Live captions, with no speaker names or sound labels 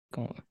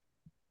Going.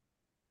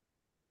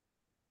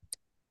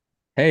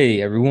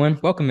 Hey everyone,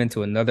 welcome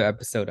into another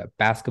episode of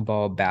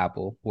Basketball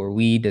Babble, where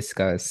we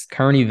discuss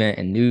current event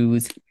and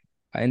news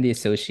in the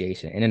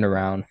association, in and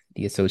around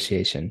the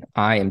association.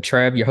 I am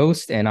Trev, your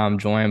host, and I'm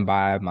joined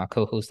by my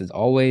co-host as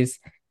always.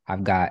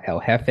 I've got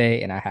El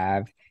Jefe and I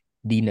have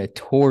the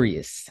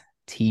notorious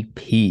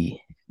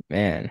TP.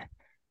 Man,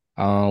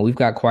 we've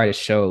got quite a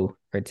show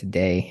for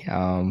today.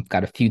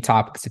 Got a few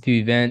topics, a few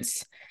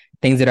events,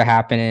 things that are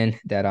happening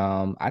that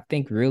I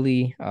think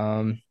really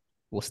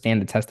will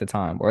stand the test of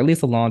time, or at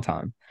least a long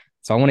time.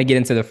 So I want to get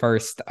into the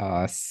first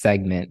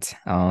segment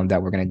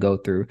that we're gonna go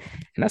through,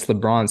 and that's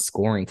LeBron's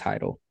scoring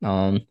title.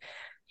 I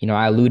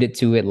alluded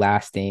to it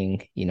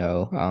lasting,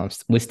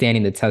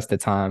 withstanding the test of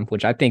time,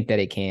 which I think that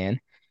it can,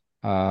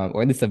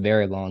 or at least a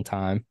very long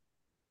time.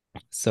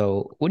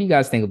 So, what do you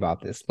guys think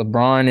about this?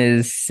 LeBron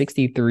is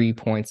 63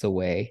 points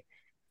away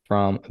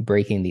from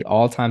breaking the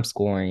all-time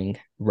scoring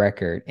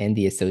record in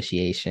the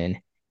association.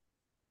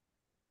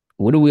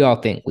 What do we all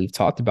think? We've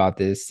talked about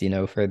this,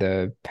 for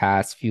the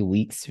past few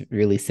weeks,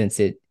 really, since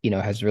it,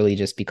 has really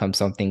just become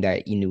something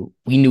that we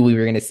knew we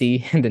were going to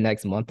see in the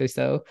next month or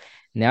so.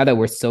 Now that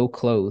we're so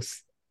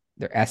close,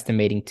 they're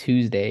estimating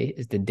Tuesday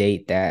is the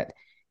date that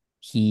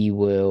he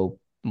will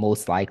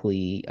most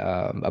likely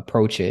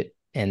approach it,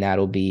 and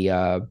that'll be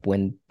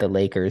when the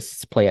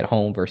Lakers play at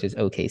home versus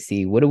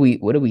OKC. What do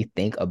we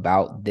think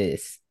about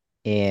this?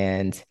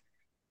 And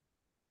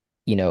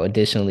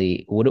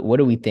additionally, what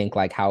do we think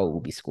like how it will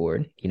be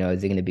scored?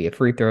 Is it going to be a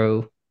free throw?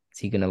 Is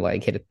he going to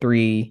like hit a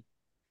three?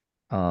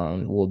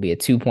 Will it be a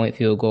 2-point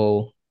field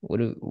goal?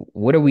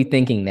 What are we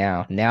thinking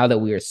now? Now that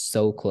we are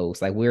so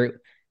close, like we're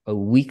a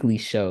weekly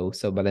show,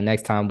 so by the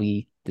next time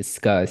we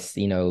discuss,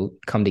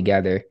 come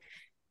together,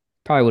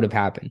 probably would have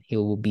happened.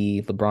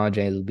 LeBron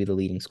James will be the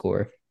leading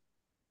scorer.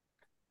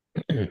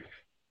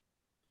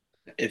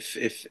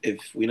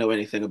 If we know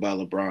anything about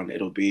LeBron,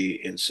 it'll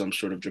be in some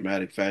sort of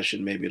dramatic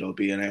fashion. Maybe it'll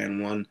be an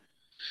and one.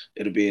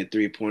 It'll be a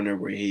 3-pointer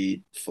where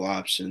he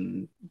flops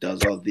and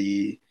does all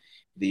the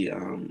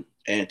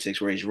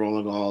antics where he's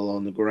rolling all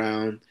on the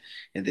ground,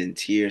 and then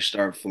tears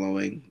start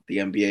flowing. The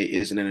NBA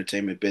is an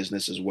entertainment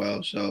business as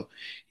well, so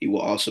he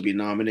will also be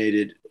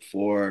nominated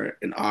for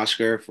an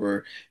Oscar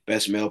for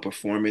best male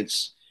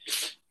performance.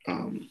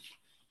 Um,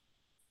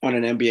 on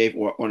an NBA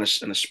or on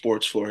a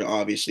sports floor, he'll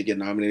obviously get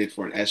nominated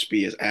for an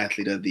SB as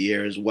Athlete of the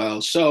Year as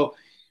well. So,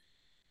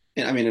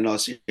 and I mean, in all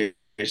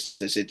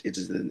seriousness, it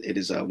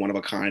is a one of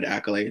a kind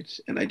accolade,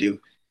 and I do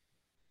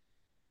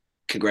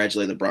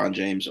congratulate LeBron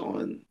James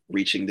on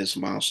reaching this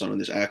milestone and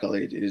this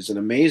accolade. It is an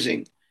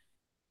amazing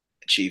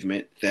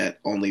achievement that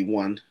only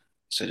one,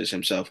 such as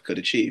himself, could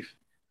achieve.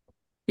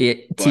 Yeah,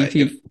 But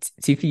if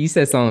TP, you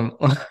said something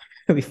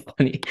really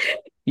funny.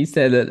 You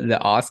said the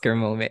Oscar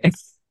moment,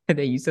 and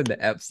then you said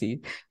the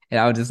FC, and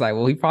I was just like,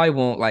 well, he probably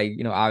won't like,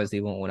 obviously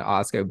won't win an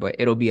Oscar, but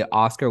it'll be an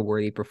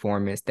Oscar-worthy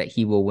performance that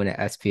he will win an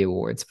SP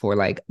awards for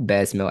like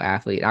best male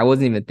athlete. I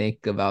wasn't even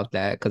thinking about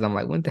that because I'm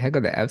like, what the heck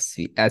are the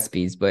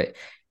SPs? But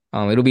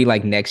it'll be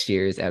like next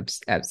year's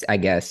EPS, I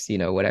guess,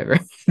 whatever.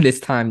 This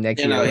time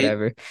next you year or know,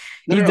 whatever.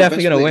 no, He's no, no,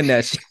 definitely best gonna play. win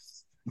that shit.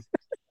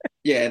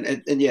 Yeah,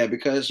 and yeah,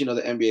 because the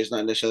NBA is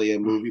not necessarily a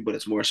movie, but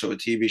it's more so a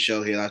TV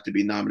show. He'll have to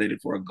be nominated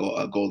for a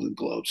Golden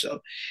Globe, so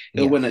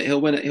Yeah.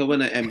 he'll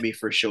win an Emmy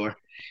for sure.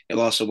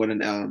 He'll also win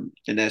an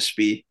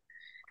SB.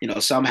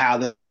 Somehow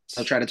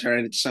they'll try to turn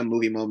it into some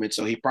movie moment,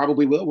 so he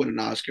probably will win an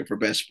Oscar for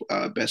best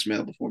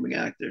male performing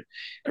actor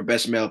or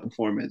best male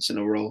performance in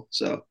a role.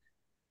 So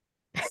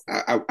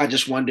I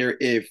just wonder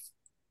if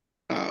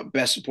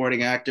best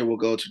supporting actor will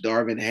go to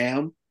Darvin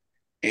Ham,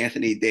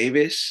 Anthony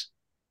Davis,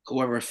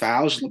 whoever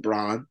fouls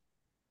LeBron.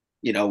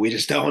 We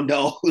just don't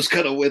know who's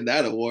gonna win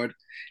that award.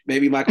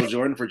 Maybe Michael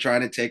Jordan for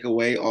trying to take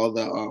away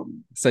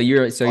So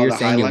you're all the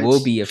saying it will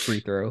highlights. be a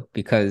free throw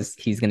because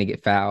he's gonna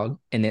get fouled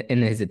in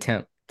his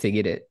attempt to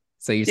get it.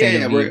 So you're Yeah,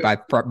 saying it'll yeah.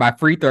 be by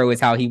free throw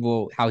is how he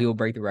will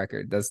break the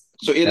record.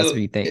 So That's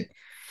what you think.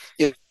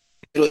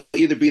 it'll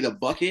either be the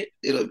bucket,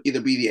 it'll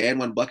either be the and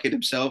one bucket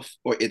itself,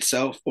 or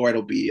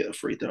it'll be a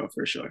free throw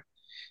for sure.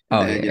 And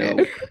Oh then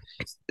yeah.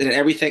 then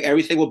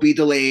everything will be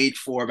delayed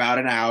for about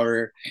an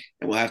hour,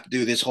 and we'll have to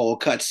do this whole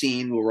cut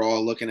scene where we're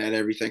all looking at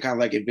everything, kind of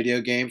like in video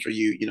games where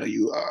you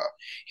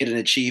hit an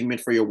achievement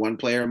for your one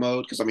player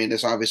mode. Because I mean,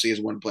 this obviously is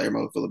one player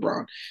mode for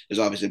LeBron. There's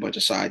obviously a bunch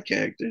of side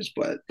characters,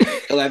 but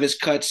he'll have his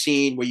cut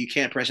scene where you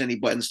can't press any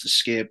buttons to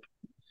skip.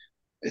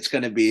 It's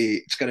gonna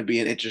be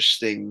an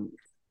interesting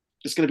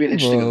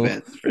Bro,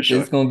 event for it's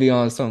sure. gonna be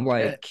on some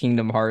Yeah, like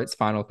Kingdom Hearts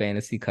Final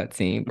Fantasy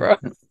cutscene, bro.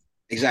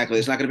 exactly.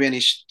 It's not going to be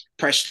any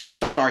press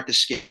start to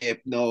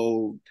skip,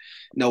 no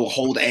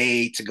hold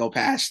A to go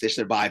past this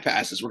or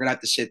bypasses. We're going to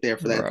have to sit there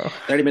for that Bro.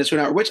 30 minutes to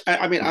an hour, which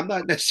I mean, I'm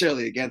not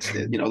necessarily against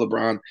it.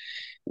 LeBron,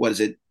 what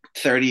is it,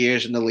 30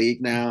 years in the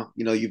league now?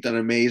 You've done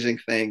amazing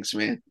things,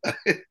 man.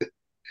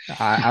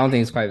 I don't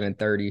think it's quite been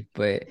 30,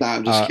 but Nah,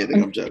 I'm just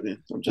kidding. I'm joking.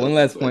 I'm one joking.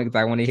 last But point because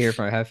I want to hear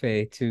from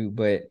Hefe too.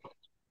 But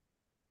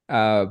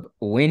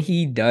When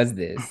he does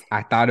this,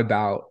 I thought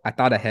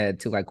ahead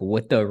to like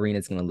what the arena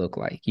is gonna look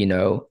like,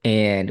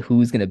 and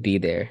who's gonna be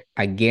there.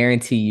 I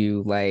guarantee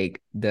you,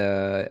 like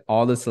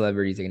all the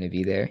celebrities are gonna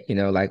be there,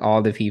 like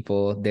all the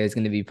people. There's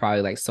gonna be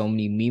probably like so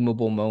many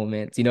memeable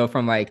moments,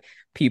 from like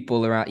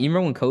people around. You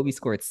remember when Kobe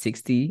scored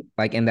 60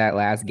 like in that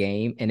last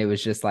game, and it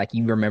was just like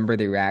you remember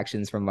the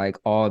reactions from like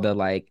all the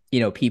like,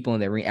 people in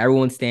the ring,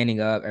 everyone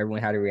standing up,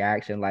 everyone had a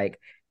reaction. Like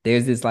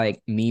there's this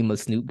like meme of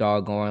Snoop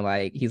Dogg going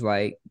like he's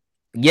like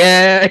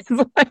yeah.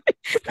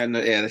 I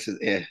know. Yeah, this is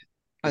yeah. It's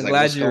I'm like,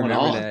 glad what's you going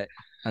remember on? that.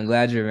 I'm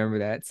glad you remember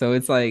that. So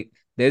it's like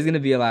there's gonna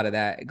be a lot of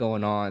that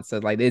going on. So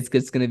like it's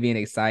just gonna be an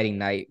exciting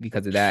night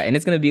because of that. And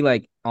it's gonna be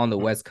like on the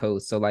West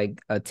Coast. So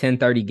like a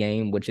 10:30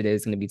 game, which it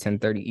is gonna be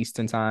 10:30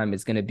 Eastern time.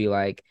 It's gonna be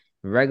like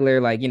regular,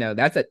 like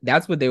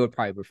that's what they would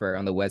probably prefer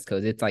on the West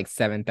Coast. It's like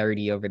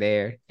 7:30 over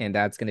there. And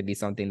that's gonna be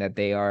something that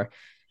they are,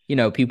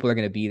 people are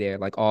gonna be there.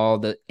 Like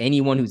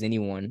anyone who's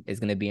anyone is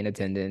gonna be in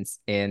attendance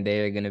and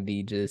they're gonna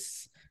be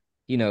just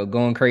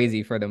going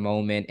crazy for the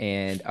moment.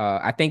 And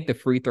I think the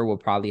free throw will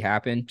probably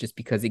happen just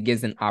because it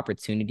gives an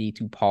opportunity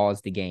to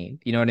pause the game.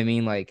 You know what I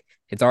mean? Like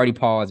it's already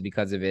paused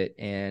because of it.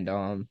 And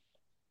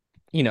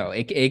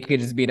it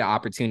could just be the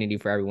opportunity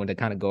for everyone to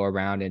kind of go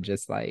around and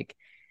just like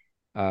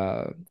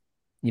uh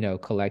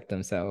collect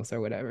themselves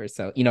or whatever.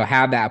 So,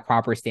 have that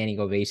proper standing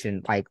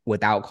ovation, like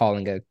without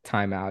calling a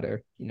timeout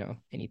or,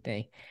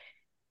 anything.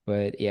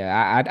 But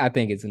yeah, I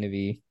think it's gonna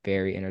be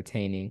very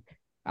entertaining.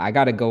 I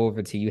gotta go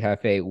over to you,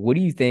 Hefe. What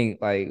do you think?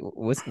 Like,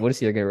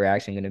 what's your good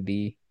reaction gonna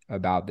be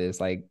about this?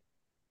 Like,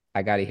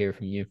 I gotta hear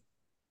from you.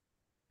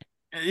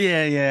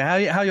 Yeah,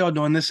 yeah. How y'all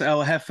doing? This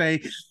El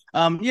Jefe.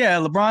 Yeah,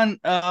 LeBron.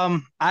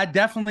 I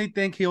definitely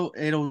think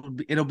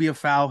it'll be a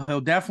foul.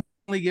 He'll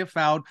definitely get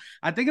fouled.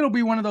 I think it'll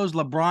be one of those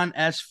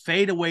LeBron-esque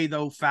fadeaway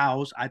though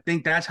fouls. I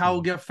think that's how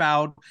he'll get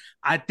fouled.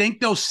 I think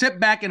they'll sit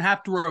back and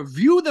have to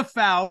review the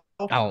foul.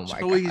 Oh my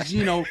So he's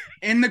gosh.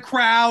 in the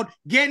crowd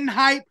getting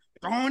hype,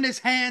 throwing his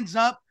hands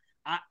up.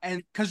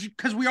 And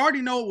because we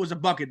already know it was a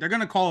bucket, they're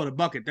gonna call it a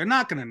bucket. They're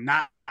not gonna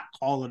not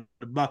call it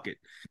a bucket.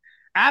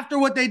 After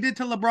what they did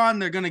to LeBron,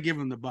 they're going to give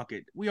him the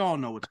bucket. We all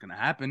know what's going to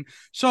happen.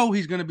 So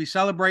he's going to be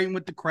celebrating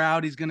with the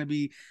crowd. He's going to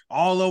be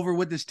all over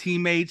with his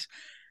teammates.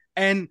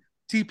 And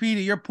TP, to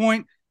your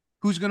point,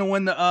 who's going to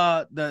win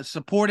the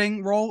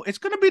supporting role? It's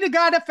going to be the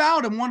guy that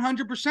fouled him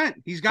 100%.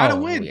 He's got to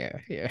Oh win. yeah,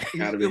 yeah.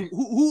 Gotta be.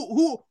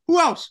 Who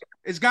else?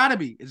 It's got to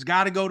be. It's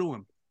got to go to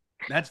him.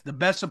 That's the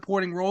best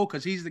supporting role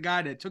because he's the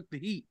guy that took the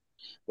heat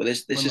Well, for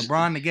this is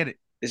LeBron to get it.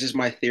 this is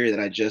my theory that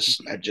I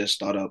just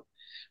thought up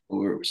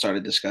when we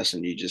started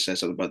discussing. You just said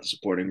something about the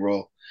supporting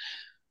role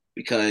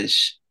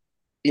because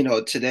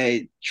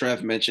today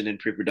Trev mentioned in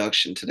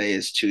pre-production today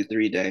is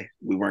 2-3 day.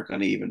 We weren't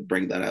going to even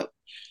bring that up.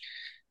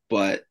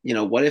 But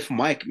what if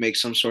Mike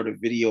makes some sort of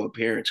video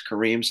appearance?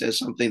 Kareem says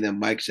something, then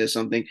Mike says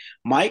something.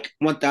 Mike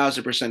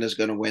 1000% is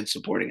going to win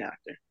supporting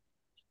actor.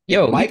 If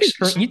Yo, Mike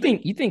says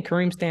something, You think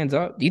Kareem stands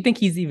up? Do you think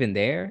he's even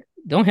there?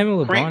 Don't him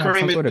and Kareem, LeBron have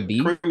some sort of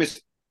beef?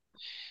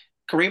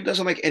 Kareem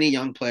doesn't like any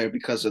young player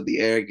because of the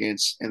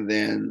arrogance, and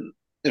then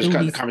there's Dude,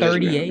 kind of the he's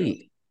conversation we're having.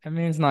 38. That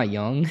man's not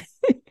young.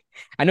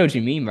 I know what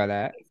you mean by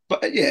that.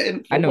 But yeah,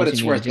 and I for know what what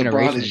you it's mean, worth,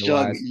 LeBron is generational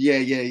young. wise. Yeah,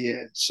 yeah,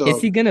 yeah. Is So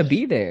he gonna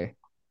be there?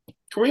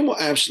 Kareem will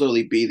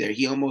absolutely be there.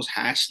 He almost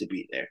has to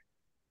be there.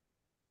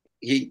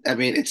 I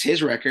mean, it's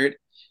his record.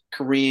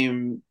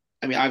 Kareem,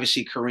 I mean,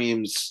 obviously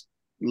Kareem's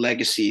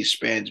legacy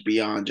spans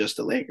beyond just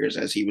the Lakers,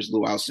 as he was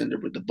Lou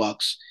Alcindor with the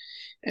Bucks,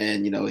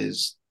 and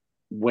his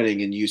winning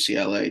in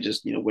UCLA,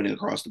 just winning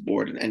across the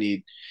board in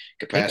any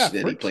They got capacity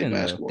that he played friction though.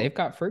 basketball. They've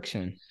got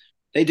friction.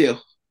 They do,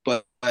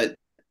 but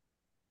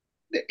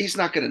he's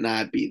not going to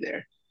not be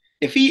there.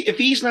 If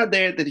he's not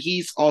there, then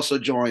he's also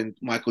joined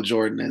Michael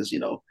Jordan as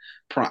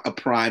a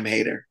prime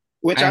hater,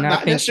 which And I'm I not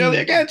think necessarily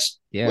against.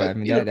 yeah, I But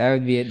mean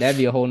that'd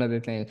be a whole nother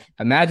thing.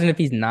 Imagine if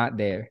he's not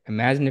there.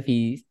 Imagine if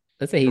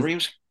let's say he's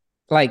Kareem's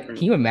like,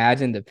 can you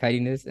imagine the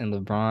pettiness in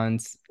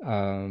LeBron's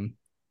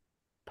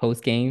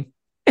post game?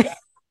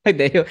 Like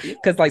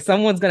because like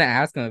someone's gonna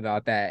ask him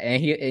about that,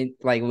 and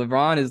like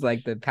LeBron is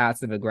like the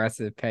passive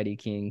aggressive petty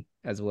king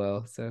as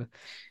well. So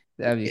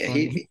that'd be yeah,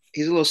 funny.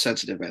 he's a little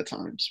sensitive at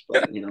times,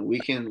 but we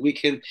can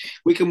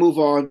move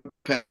on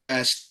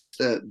past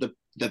the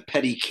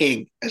petty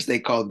king, as they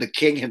call him, the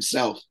king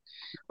himself.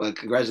 But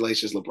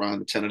congratulations,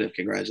 LeBron. Tentative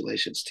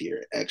congratulations to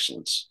your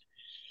excellence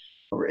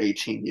over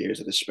 18 years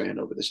that has spanned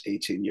over this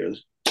 18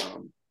 years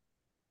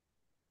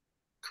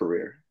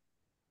career.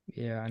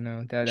 Yeah, I know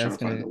I'm trying to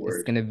find the word.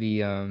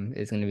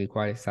 it's gonna be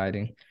quite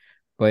exciting.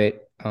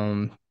 But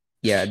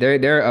yeah,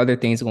 there are other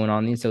things going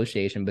on in the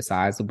association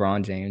besides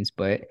LeBron James,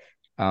 but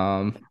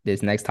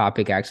this next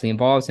topic actually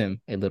involves him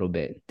a little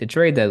bit. The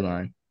trade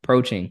deadline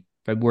approaching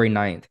February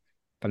 9th.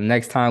 By the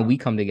next time we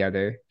come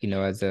together,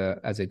 as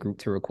a group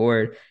to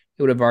record,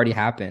 it would have already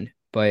happened.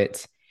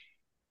 But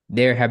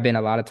there have been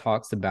a lot of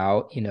talks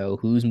about,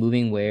 who's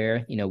moving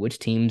where, which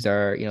teams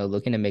are,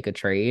 looking to make a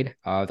trade.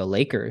 The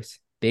Lakers,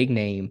 big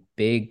name,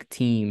 big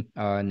team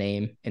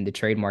name in the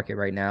trade market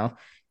right now.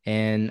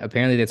 And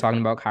apparently they're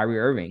talking about Kyrie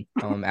Irving.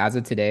 As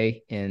of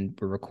today, and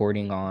we're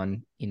recording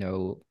on,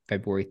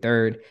 February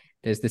 3rd,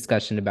 there's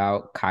discussion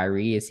about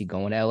Kyrie. Is he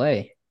going to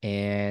LA?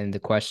 And the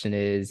question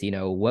is,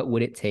 what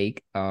would it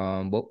take?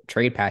 What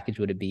trade package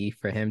would it be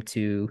for him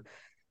to,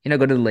 go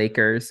to the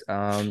Lakers?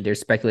 There's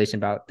speculation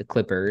about the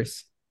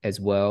Clippers as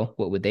well.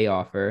 What would they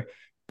offer?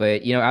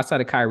 But,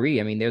 outside of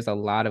Kyrie, I mean, there's a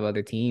lot of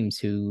other teams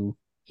who,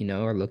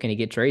 are looking to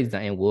get trades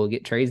done and will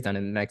get trades done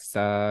in the next,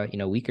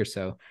 week or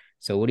so.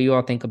 So what do you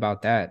all think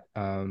about that?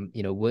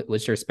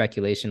 What's your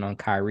speculation on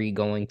Kyrie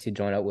going to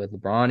join up with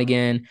LeBron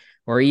again,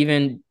 or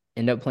even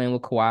end up playing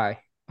with Kawhi,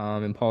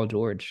 and Paul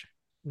George?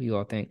 What do you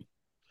all think?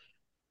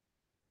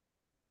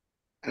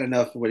 I don't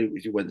know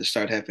if you went to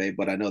start Hefe,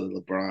 but I know that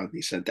LeBron,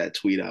 he sent that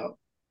tweet out.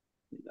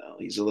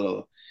 He's a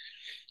little,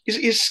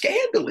 he's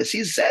scandalous.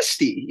 He's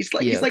zesty.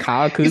 Yeah,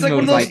 Kyle he's like Kuzma one of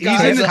was those like, He's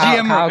guys. in the GM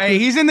room. Kyle Hey,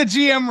 he's in the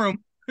GM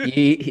room.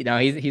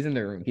 he's in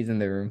the room. He's in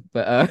the room.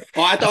 But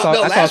Oh, I thought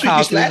no.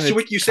 Last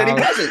week you said he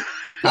wasn't.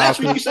 Last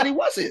week Kuzma, you said he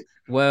wasn't.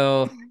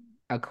 well,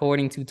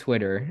 according to the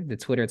Twitter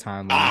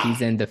timeline,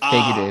 he's in the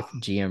figurative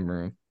GM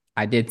room.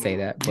 I did say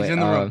that, but he's in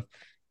the room.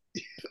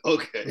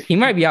 Okay, he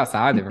might be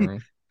outside the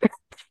room.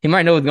 He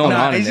might know what's going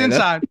on. He's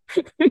inside.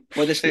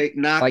 Well, they say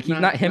like he's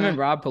not. Him and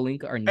Rob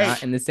Pelinka are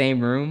not in the same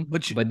room,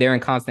 but they're in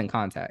constant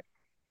contact.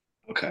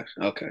 Okay,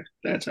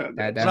 that's how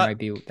that might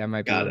be.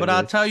 But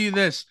I'll tell you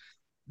this: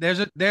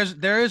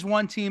 there is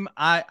one team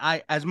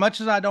I as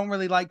much as I don't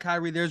really like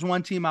Kyrie, there's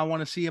one team I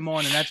want to see him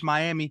on, and that's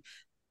Miami.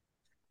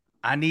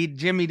 I need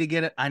Jimmy to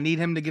get it. I need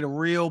him to get a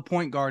real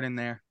point guard in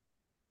there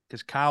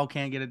because Kyle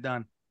can't get it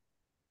done.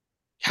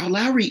 Kyle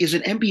Lowry is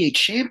an NBA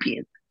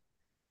champion.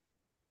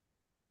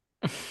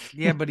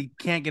 Yeah, but he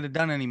can't get it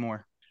done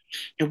anymore.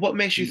 And what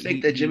makes you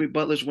think that Jimmy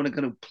Butler's going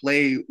to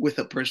play with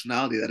a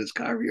personality that is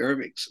Kyrie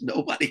Irving's?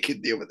 Nobody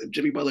can deal with him.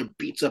 Jimmy Butler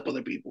beats up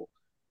other people.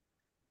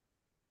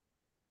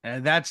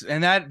 And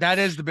that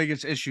is the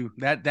biggest issue.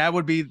 That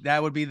would be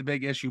the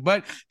big issue.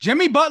 But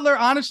Jimmy Butler,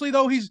 honestly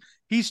though,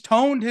 he's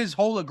toned his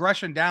whole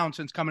aggression down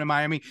since coming to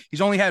Miami.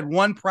 He's only had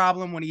one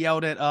problem when he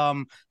yelled at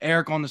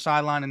Eric on the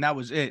sideline, and that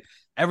was it.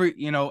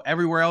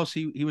 Everywhere else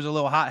he was a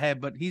little hothead,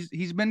 but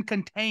he's been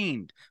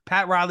contained.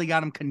 Pat Riley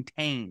got him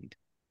contained.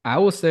 I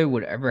will say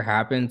whatever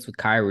happens with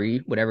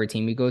Kyrie, whatever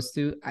team he goes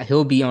to,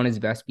 he'll be on his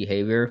best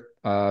behavior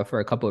for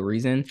a couple of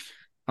reasons.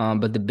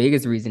 But the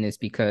biggest reason is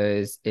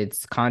because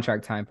it's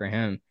contract time for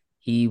him.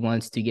 He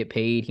wants to get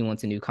paid. He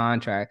wants a new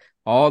contract.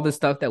 All the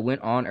stuff that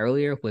went on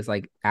earlier was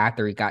like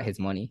after he got his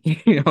money.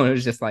 It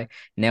was just like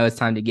now it's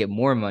time to get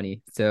more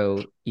money.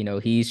 So,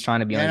 he's trying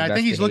to be on his best and I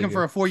think he's behavior. looking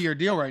for a 4-year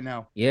deal right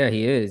now. Yeah,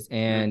 he is.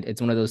 And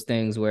it's one of those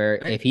things where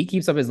if he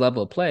keeps up his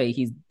level of play,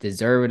 he's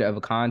deserved of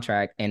a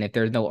contract. And if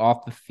there's no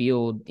off the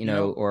field,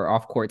 or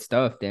off court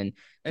stuff, then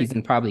he's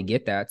going to probably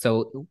get that.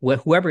 So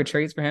whoever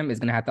trades for him is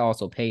going to have to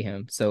also pay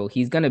him. So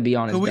he's going to be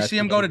on his best behavior. Could we see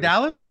him go to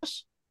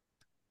Dallas?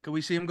 Could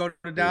we see him go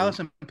to Dallas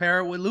and pair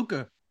it with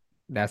Luka?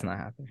 That's not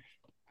happening.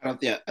 I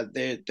don't. Yeah,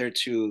 they're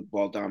two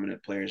ball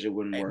dominant players. It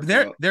wouldn't work.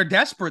 They're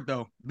desperate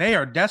though. They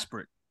are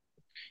desperate.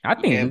 I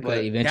think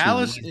Luka eventually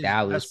leaves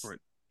Dallas. Desperate.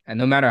 And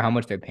no matter how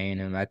much they're paying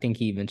him, I think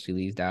he eventually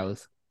leaves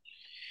Dallas.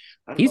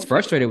 He's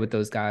frustrated with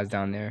those guys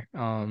down there.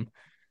 To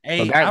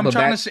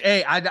say.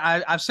 Hey,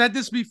 I've said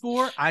this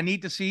before. I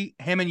need to see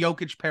him and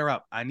Jokic pair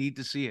up. I need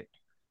to see it.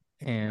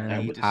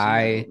 And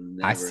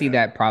I see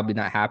that probably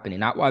not happening.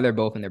 Not while they're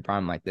both in their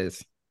prime like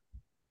this.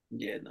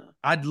 Yeah, no.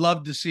 I'd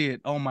love to see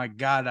it. Oh my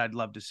God, I'd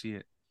love to see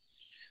it.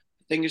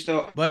 The thing is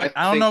though, but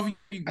I don't know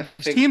if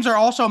teams are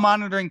also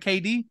monitoring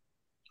KD.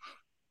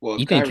 Well,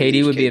 you think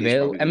KD would be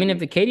available? I mean, if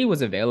the KD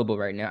was available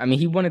right now, I mean,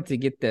 he wanted to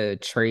get the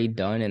trade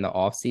done in the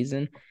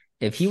offseason.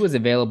 If he was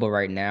available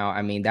right now,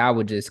 I mean, that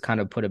would just kind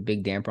of put a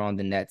big damper on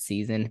the Nets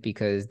season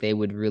because they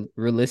would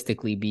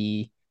realistically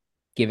be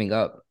giving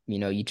up.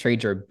 You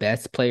trade your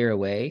best player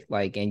away,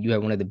 and you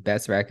have one of the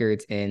best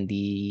records in the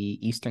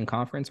Eastern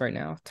Conference right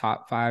now,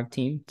 top 5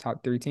 team,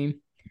 top 3 team.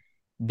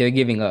 They're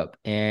giving up.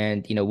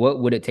 And, what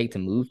would it take to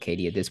move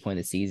KD at this point in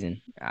the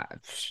season?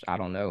 I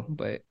don't know,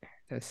 but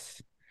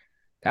that's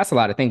a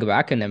lot to think about.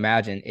 I couldn't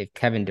imagine if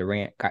Kevin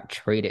Durant got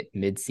traded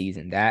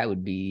mid-season. That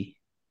would be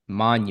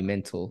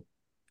monumental,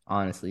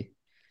 honestly.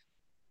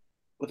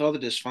 With all the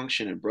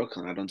dysfunction in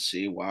Brooklyn, I don't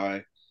see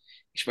why,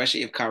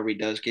 especially if Kyrie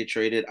does get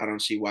traded, I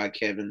don't see why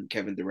Kevin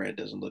Durant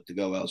doesn't look to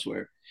go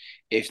elsewhere.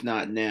 If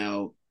not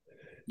now,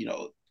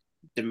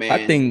 the man.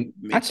 I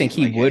think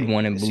he would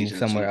want to move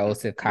somewhere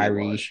else if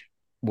Kyrie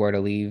were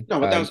to leave. No,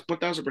 but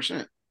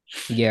 1,000%.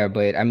 Yeah,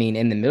 but I mean,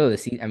 in the middle of the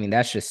season, I mean,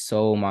 that's just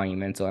so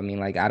monumental. I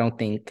mean, I don't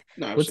think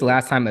what's the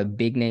last time a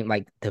big name,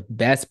 the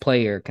best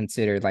player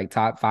considered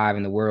top 5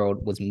 in the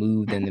world was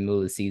moved in the middle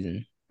of the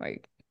season?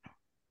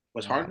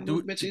 Was Harden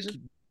moved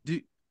mid-season?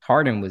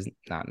 Harden was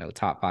not no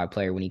top 5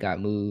 player when he got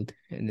moved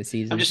in the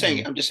season. I'm just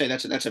saying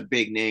that's a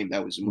big name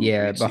that was moved.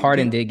 Yeah, but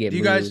Harden did get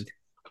moved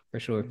for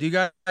sure. Do you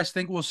guys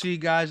think we'll see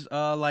guys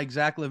like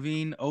Zach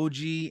LaVine,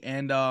 OG,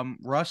 and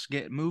Russ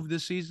get moved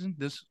this season?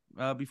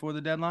 Before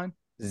the deadline?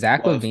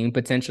 Zach LaVine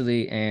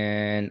potentially,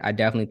 and I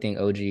definitely think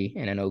OG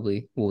and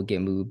Anunoby will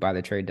get moved by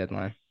the trade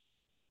deadline.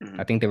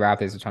 I think the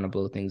Raptors are trying to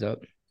blow things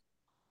up.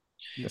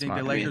 You That's think my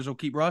the opinion. Lakers will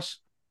keep Russ?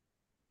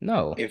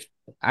 No, If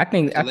I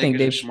think the I think Lakers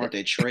are they smart,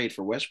 they trade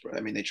for Westbrook.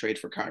 I mean, they trade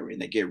for Kyrie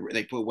and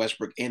they put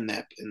Westbrook in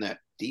that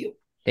deal.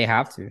 they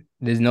have to.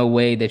 There's no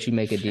way that you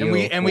make a And deal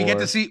we get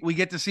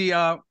to for. see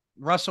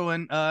Russell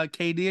and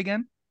KD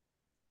again.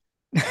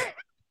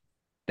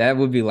 That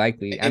would be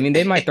likely. I mean,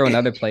 they might throw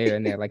another player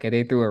in there. Like if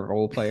they threw a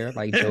role player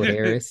like Joe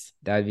Harris,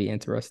 that'd be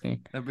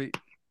interesting. That'd be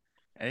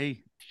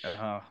hey,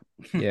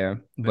 Yeah,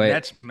 the but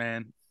Nets,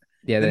 man.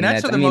 yeah, The the Nets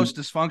Nets. are I the most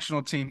mean,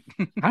 dysfunctional team.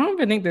 I don't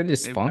even think they're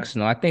They've got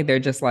dysfunctional. I think they're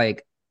just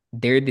like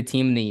they're the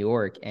team in New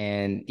York,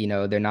 and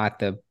they're not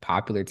the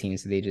popular team.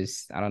 So they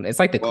just I don't know. It's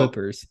like the Well,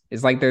 Clippers.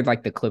 It's like they're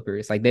like the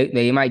Clippers. Like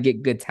they might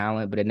get good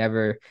talent, but it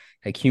never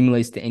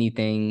accumulates to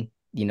anything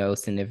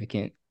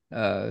significant,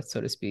 so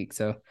to speak.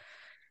 So,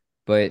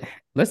 but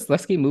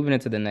let's keep moving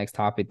into the next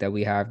topic that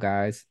we have,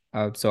 guys.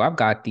 So I've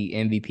got the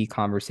MVP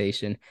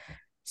conversation.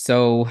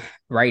 So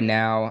right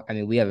now, I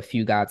mean, we have a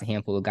few guys, a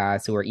handful of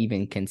guys who are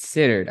even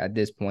considered at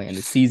this point in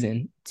the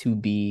season to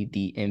be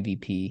the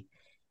MVP.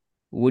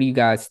 What do you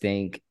guys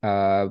think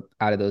out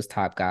of those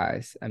top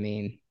guys? I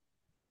mean,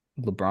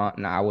 LeBron.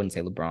 No, I wouldn't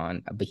say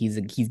LeBron, but he's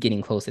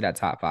getting close to that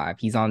top five.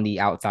 He's on the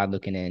outside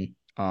looking in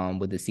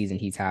with the season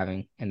he's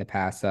having in the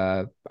past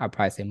I'd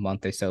probably say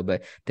month or so.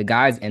 But the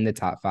guys in the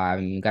top five,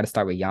 I mean, you got to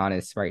start with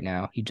Giannis right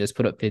now. He just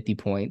put up 50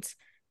 points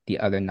the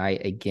other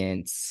night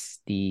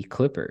against the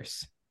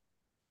Clippers.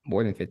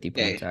 More than 50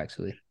 yeah, points,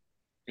 actually.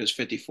 it was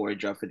 54. He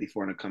dropped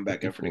 54 in a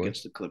comeback effort 54.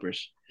 against the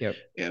Clippers. Yep.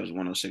 Yeah, it was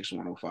 106,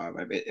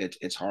 105.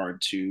 It's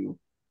hard to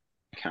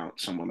count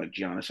someone like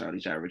Giannis out.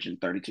 He's averaging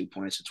 32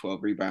 points and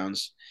 12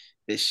 rebounds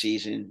this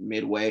season,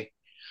 midway.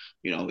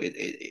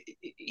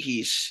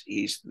 He's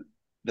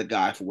the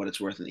guy for what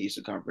it's worth in the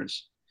Eastern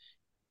Conference,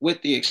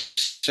 with the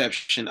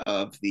exception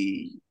of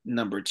the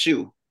number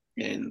two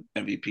in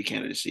MVP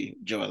candidacy,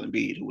 Joel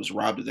Embiid, who was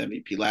robbed of the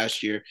MVP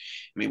last year.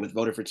 I mean, with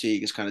voter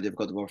fatigue, it's kind of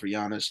difficult to vote for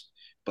Giannis,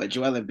 but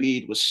Joel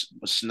Embiid was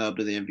snubbed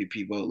of the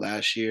MVP vote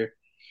last year.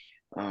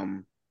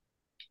 Um,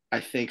 I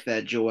think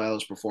that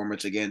Joel's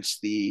performance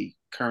against the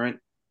current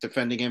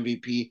defending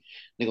MVP,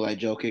 Nikolai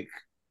Jokic,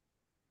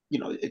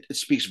 it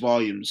speaks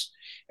volumes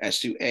as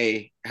to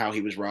A, how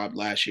he was robbed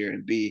last year,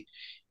 and B,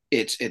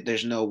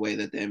 there's no way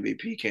that the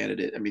MVP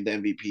candidate, I mean, the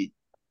MVP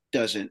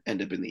doesn't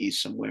end up in the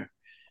East somewhere.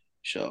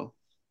 So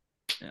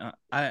they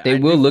I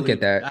will do look at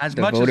believe, that.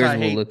 The voters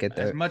will look at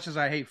as that. much as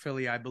I hate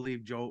Philly, I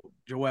believe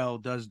Joel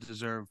does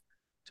deserve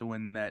to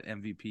win that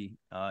MVP.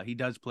 He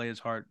does play his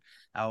heart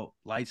out,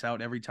 lights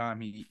out every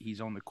time he's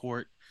on the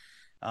court.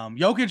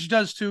 Jokic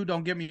does too.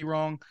 Don't get me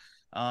wrong.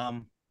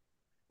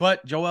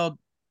 But Joel,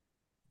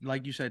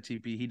 like you said,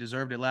 TP, he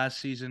deserved it last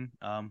season.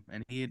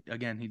 And he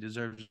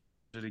deserves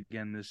it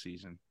again this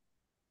season.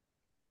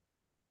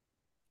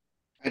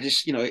 I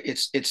just,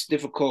 it's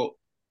difficult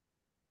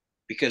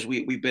because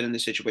we've been in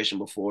this situation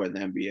before in the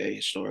NBA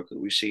historically.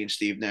 We've seen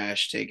Steve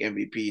Nash take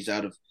MVPs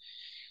out of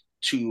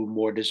two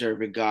more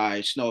deserving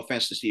guys. No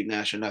offense to Steve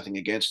Nash or nothing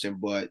against him,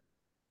 but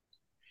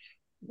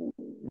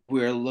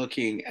we're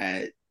looking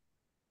at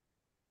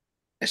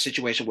a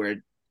situation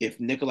where if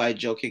Nikolai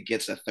Jokic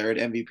gets a third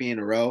MVP in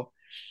a row,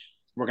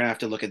 we're gonna have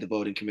to look at the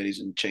voting committees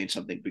and change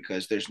something,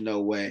 because there's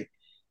no way,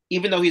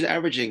 even though he's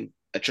averaging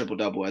a triple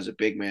double as a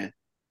big man,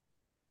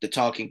 the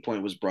talking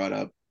point was brought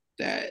up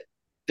that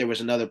there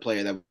was another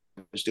player that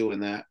was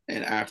doing that,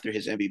 and after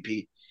his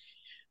MVP,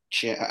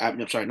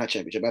 I'm sorry, not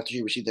championship, after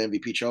he received the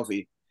MVP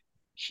trophy,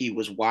 he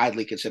was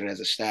widely considered as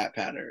a stat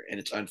pattern, and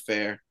it's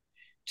unfair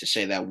to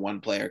say that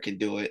one player can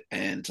do it,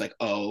 and it's like,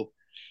 oh,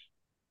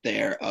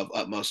 they're of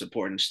utmost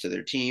importance to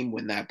their team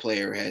when that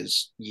player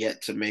has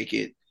yet to make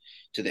it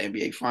to the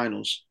NBA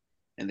Finals,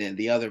 and then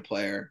the other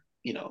player,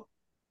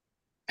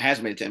 has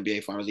made it to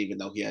NBA Finals even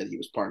though he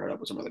was partnered up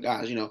with some other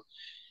guys.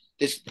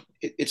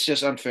 It's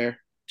just unfair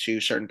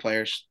to certain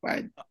players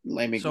by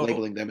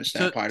labeling them as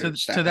stat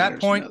patterns to that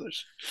point. and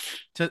others.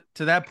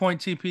 To that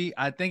point, TP,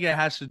 I think it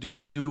has to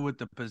do with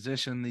the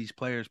position these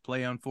players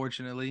play.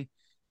 Unfortunately,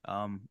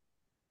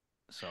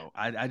 so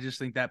I just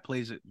think that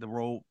plays the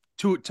role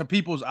to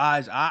people's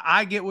eyes.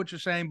 I get what you're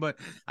saying, but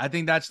I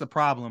think that's the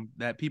problem,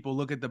 that people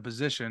look at the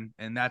position,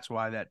 and that's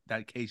why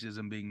that case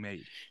isn't being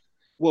made.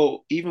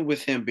 Well, even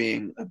with him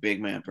being a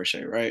big man per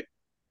se, right?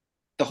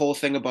 The whole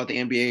thing about the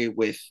NBA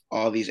with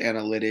all these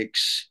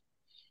analytics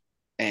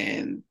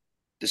and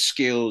the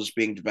skills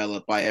being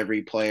developed by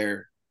every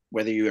player,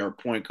 whether you are a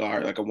point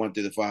guard, like a 1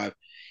 through the 5,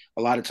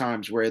 a lot of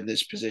times we're in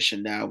this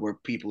position now where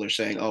people are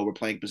saying, oh, we're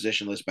playing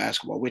positionless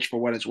basketball, which for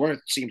what it's worth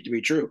seems to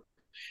be true.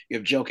 You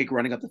have Jokic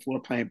running up the floor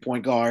playing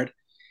point guard.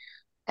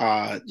 You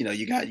got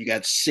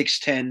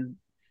 6'10".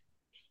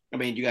 I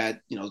mean, you got,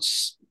 6'4",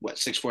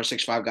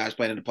 6'5" guys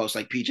playing in the post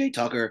like PJ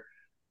Tucker.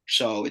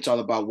 So it's all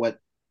about what,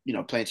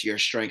 playing to your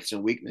strengths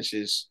and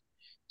weaknesses.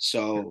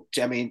 So,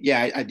 I mean,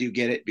 yeah, I do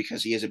get it,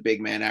 because he is a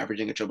big man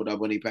averaging a triple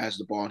double when he passes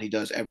the ball and he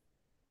does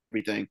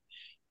everything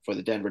for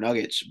the Denver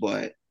Nuggets.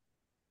 But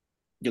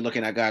you're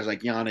looking at guys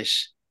like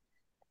Giannis,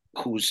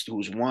 who's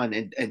won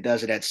and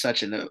does it at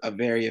such a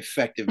very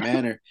effective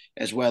manner,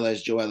 as well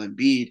as Joel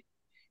Embiid.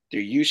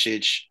 their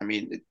usage. I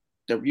mean,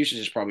 their usage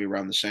is probably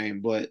around the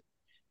same, but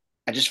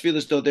I just feel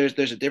as though there's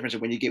a difference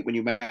when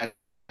you match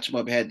them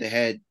up head to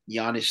head.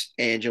 Giannis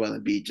and Joel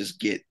Embiid just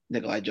get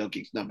Nikolai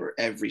Jokic's number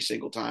every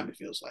single time. It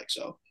feels like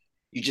so.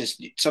 You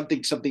just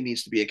something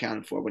needs to be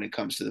accounted for when it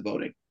comes to the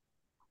voting.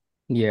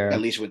 Yeah,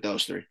 At least with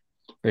those three.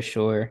 for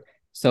sure.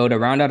 So to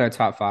round out our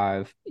top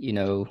five,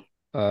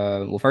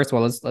 well, first of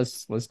all,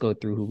 let's go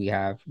through who we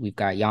have. We've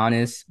got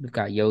Giannis, we've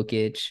got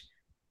Jokic,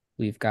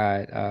 we've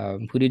got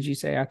who did you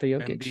say after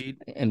Jokic?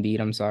 Embiid,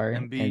 I'm sorry.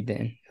 Embiid. And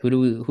then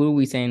who are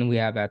we saying we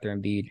have after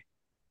Embiid?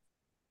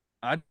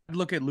 I'd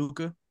look at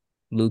Luka.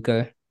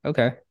 Luka.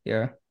 Okay,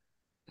 yeah.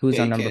 Who's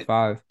on number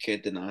five?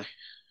 Can't deny.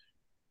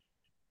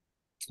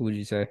 Who would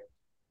you say?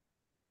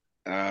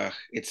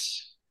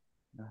 It's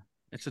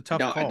a tough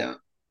call.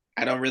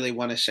 I don't really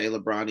want to say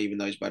LeBron, even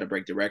though he's about to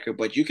break the record.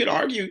 But you could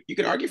argue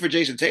for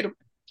Jason Tatum.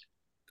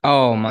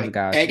 Oh my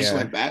gosh!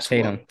 Excellent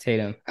basketball.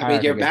 Tatum. I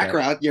mean, your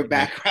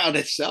background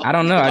itself. I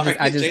don't know.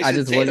 I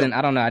just wasn't.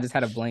 I don't know. I just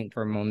had a blank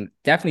for a moment.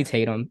 Definitely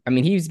Tatum. I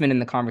mean, he's been in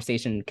the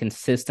conversation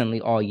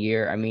consistently all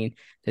year. I mean,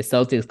 the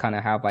Celtics kind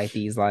of have like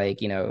these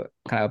kind of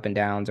up and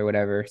downs or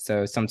whatever.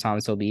 So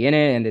sometimes he'll be in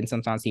it, and then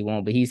sometimes he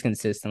won't. But he's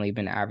consistently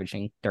been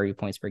averaging 30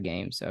 points per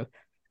game. So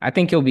I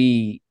think he'll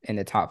be in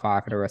the top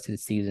five for the rest of the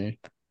season,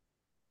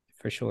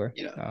 for sure.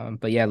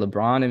 But yeah,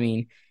 LeBron. I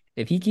mean,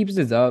 if he keeps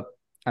this up.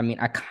 I mean,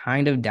 I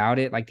kind of doubt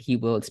it. Like he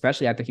will,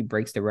 especially after he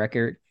breaks the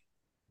record.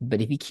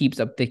 But if he keeps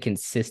up the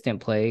consistent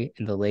play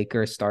and the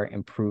Lakers start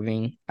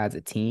improving as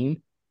a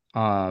team,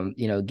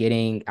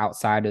 getting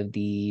outside of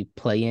the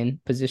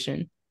play-in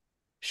position,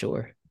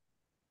 sure,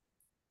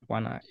 why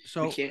not?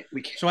 So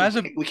as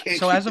of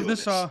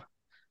this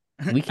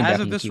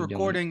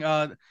recording,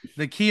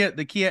 the Kia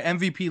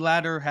MVP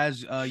ladder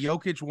has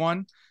Jokic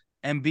 1,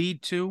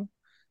 Embiid 2,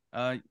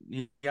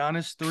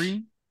 Giannis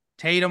 3,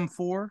 Tatum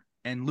 4,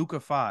 and Luka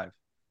 5.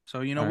 So,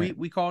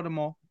 we called them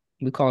all.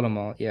 We called them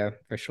all, yeah,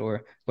 for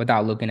sure,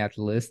 without looking at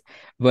the list.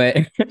 But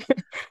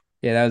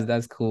yeah,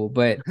 that's cool.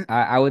 But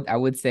I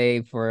would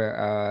say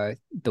for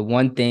the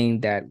one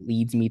thing that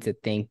leads me to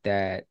think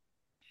that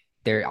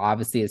there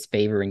obviously is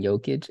favoring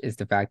Jokic is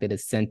the fact that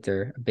his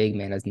center, a big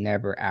man, has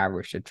never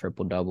averaged a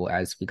triple-double,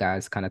 as we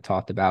guys kind of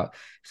talked about.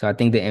 So I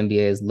think the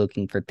NBA is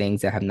looking for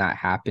things that have not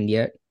happened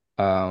yet.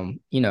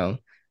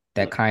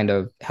 That kind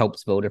of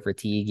helps voter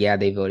fatigue. Yeah,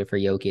 they voted for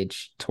Jokic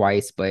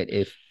twice, but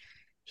if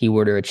he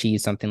were to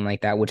achieve something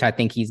like that, which I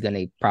think he's going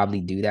to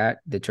probably do that,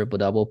 the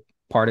triple-double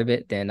part of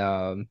it, then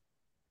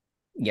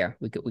yeah,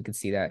 we could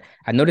see that.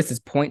 I noticed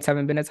his points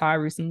haven't been as high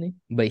recently,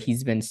 but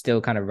he's been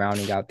still kind of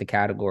rounding out the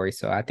category.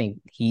 So I think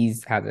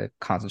he's has a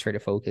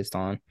concentrated focus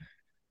on,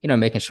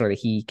 making sure that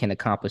he can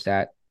accomplish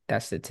that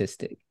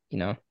statistic,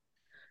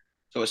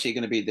 So is he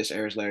going to be this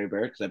era's Larry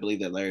Bird? Because I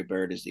believe that Larry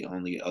Bird is the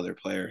only other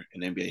player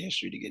in NBA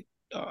history to get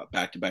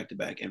back-to-back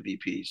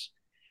MVPs.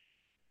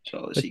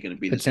 So is he going to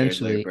be this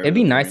era's Larry Bird? It'd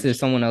be nice if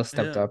someone else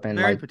stepped up and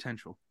very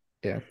potential.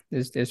 Yeah,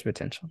 there's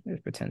potential. There's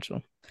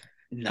potential.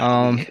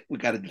 No, we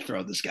got to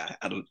throw this guy.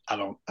 I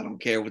don't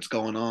care what's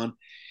going on.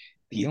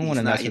 You don't want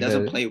to mess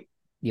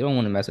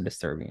with the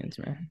Serbians,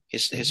 man.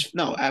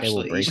 No,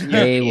 absolutely.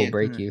 They will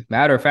break you.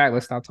 Matter of fact,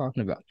 let's stop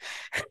talking about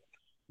it.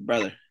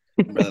 brother.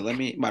 Let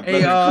me. My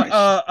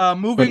brother.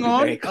 Moving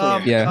on.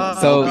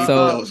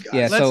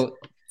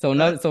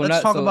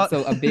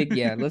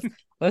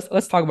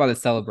 Let's talk about the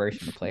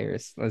celebration of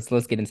players.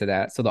 Let's get into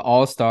that. So the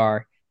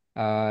All-Star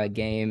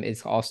game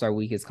is All-Star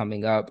week is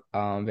coming up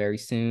very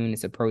soon.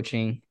 It's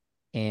approaching.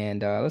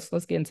 And let's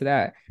get into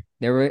that.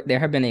 There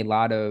have been a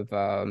lot of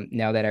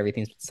now that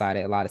everything's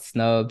decided, a lot of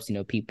snubs.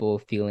 People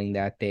feeling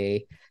that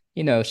they,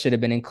 should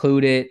have been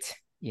included.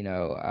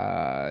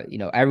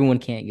 Everyone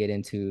can't get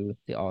into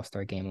the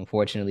All-Star game,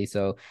 unfortunately.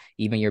 So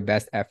even your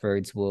best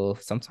efforts will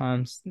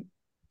sometimes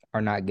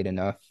are not good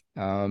enough.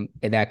 And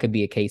that could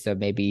be a case of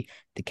maybe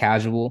the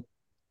casual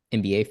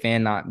NBA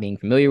fan not being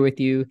familiar with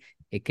you.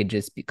 It could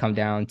just come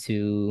down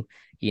to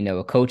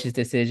a coach's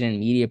decision,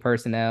 media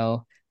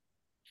personnel.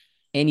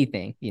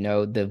 Anything,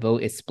 the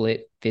vote is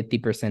split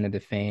 50% of the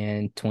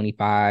fan,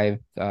 25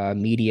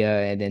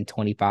 media, and then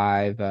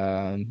 25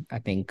 I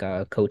think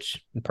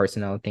coach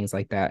personnel, things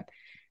like that.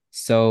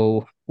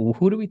 So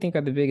who do we think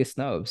are the biggest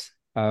snubs?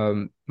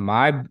 One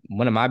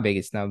of my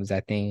biggest snubs,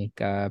 I think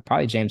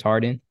probably James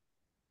Harden.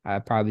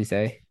 I'd probably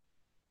say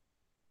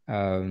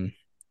that's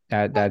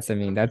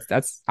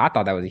I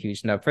thought that was a huge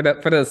snub for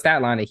the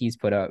stat line that he's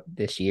put up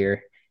this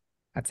year.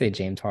 I'd say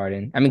James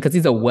Harden. I mean, because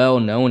he's a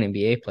well-known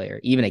NBA player.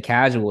 Even a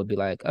casual would be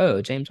like,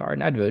 oh, James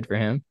Harden, I'd vote for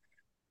him.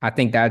 I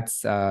think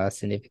that's a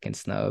significant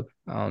snub.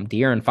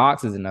 De'Aaron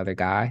Fox is another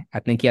guy. I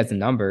think he has the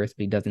numbers,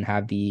 but he doesn't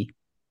have the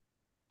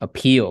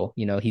appeal.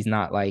 He's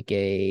not like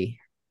he's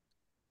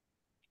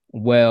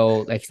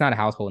not a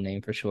household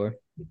name for sure.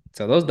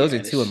 So those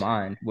are two of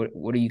mine.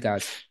 What do you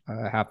guys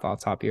have off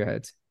the top of your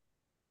heads?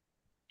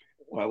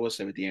 Well, I will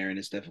say with De'Aaron,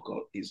 it's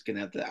difficult. He's going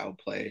to have to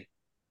outplay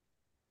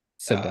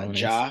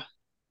Ja.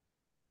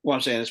 Well,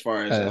 I'm saying as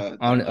far as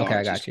okay,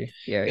 I got you.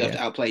 Yeah, he'll have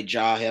to outplay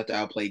Ja. He'll have to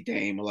outplay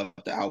Dame. He'll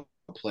have to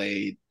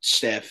outplay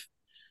Steph.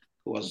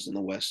 Who else is in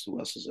the West? Who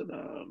else is in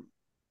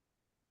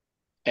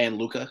and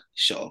Luka.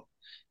 So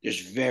there's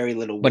very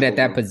little But at wiggle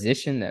that room.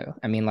 position, though,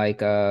 I mean, like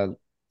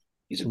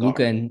He's a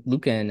Luca guard, and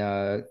Luca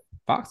and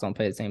Fox don't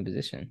play the same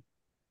position.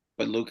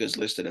 but Luka is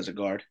listed as a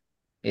guard,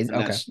 Is and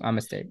okay. that's My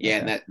mistake. yeah,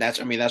 Okay.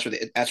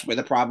 and that's where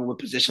the problem with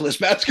positionless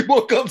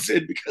basketball comes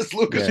in because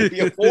Luka Yeah. should be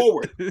a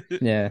forward,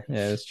 Yeah.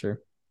 Yeah. That's true.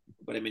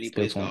 but I mean he It's a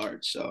good plays point.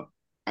 guard. So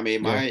I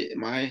mean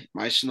Yeah.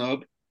 my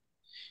snub,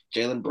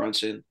 Jalen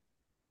Brunson.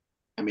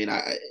 I mean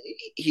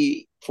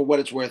he for what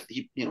it's worth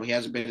he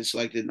hasn't been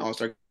selected in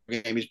All-Star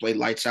game. He's played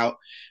lights out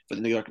for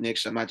the New York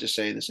Knicks. I'm not just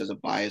saying this as a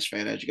biased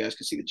fan, as you guys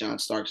can see the John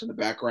Starks in the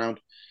background.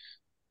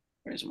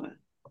 Where's my?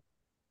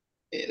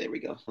 Yeah, there we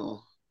go.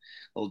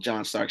 Little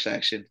John Starks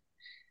action.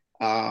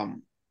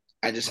 Um,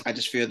 I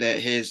just feel that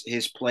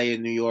his play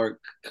in New York,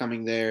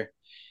 coming there,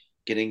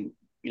 getting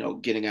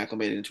getting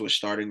acclimated into a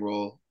starting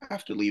role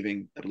after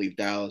leaving, I believe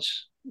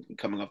Dallas,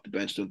 coming off the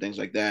bench, doing things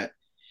like that.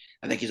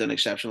 I think he's done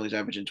exceptional. He's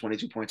averaging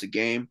 22 points a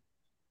game.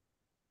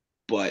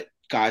 But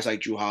guys like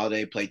Drew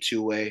Holiday play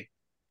two way.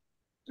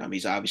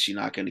 He's obviously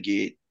not going to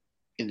get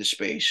in the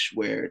space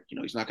where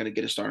he's not going to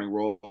get a starting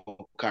role.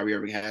 Kyrie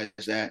Irving has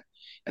that.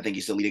 I think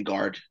he's the leading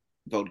guard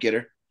vote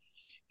getter.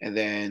 And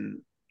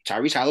then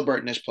Tyrese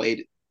Halliburton has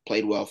played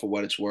well for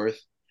what it's worth.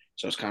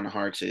 So it's kind of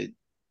hard to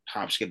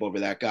hop skip over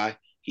that guy.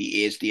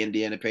 He is the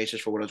Indiana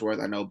Pacers for what it's worth.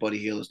 I know Buddy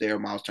Hield is there.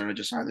 Miles Turner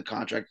just signed the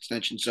contract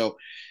extension. So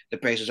the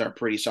Pacers are a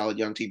pretty solid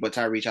young team. But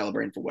Tyrese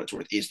Halliburton, for what it's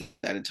worth, is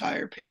that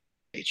entire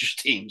Pacers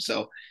team.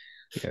 So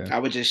Yeah. I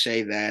would just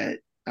say that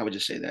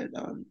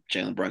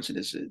Jalen Brunson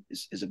is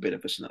a bit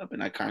of a snub.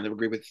 And I kind of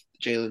agree with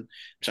Jalen. I'm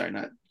sorry,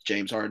 not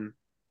James Harden.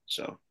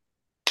 So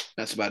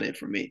that's about it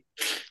for me.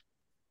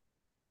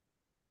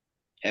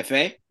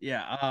 FA?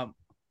 Yeah.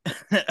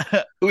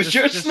 Who's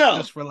your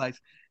snub? Just relax.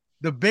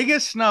 The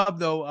biggest snub,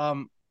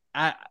 though,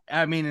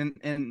 I mean,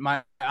 in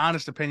my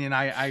honest opinion,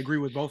 I agree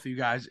with both of you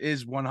guys,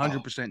 is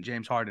 100%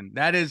 James Harden.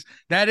 That is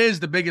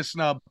the biggest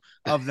snub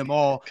of them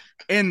all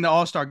in the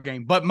All-Star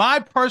game. But my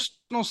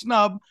personal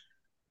snub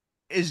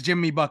is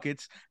Jimmy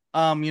Buckets.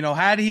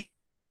 Had he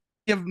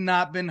have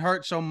not been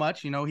hurt so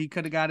much, he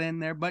could have got in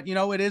there. But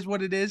it is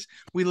what it is.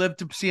 We live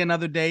to see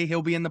another day.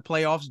 He'll be in the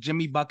playoffs.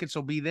 Jimmy Buckets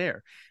will be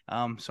there.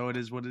 So it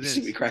is what it is.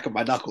 See me cracking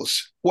my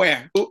knuckles.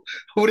 Where?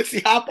 Who does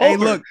he hop Hey,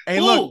 over?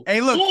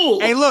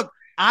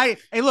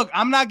 look.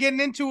 I'm not getting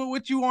into it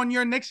with you on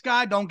your Knicks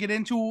guy. Don't get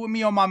into it with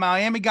me on my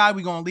Miami guy.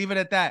 We're gonna leave it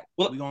at that.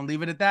 We're gonna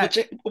leave it at that.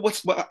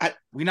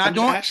 We're not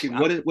doing. Asking,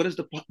 what is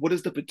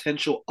the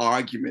potential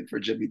argument for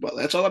Jimmy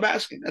Butler? That's all I'm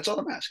asking.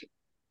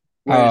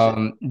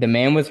 The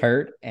man was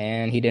hurt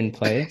and he didn't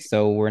play,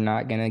 so we're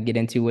not gonna get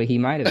into what he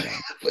might have been.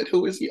 But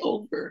who is he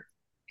over?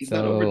 He's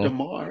not over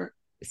DeMar.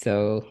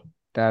 So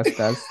that's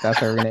how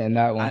we're gonna end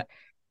that one.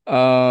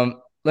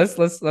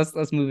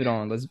 Let's move it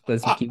on. Let's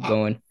keep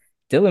going.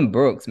 Dylan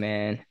Brooks,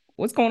 man,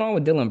 what's going on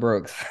with Dylan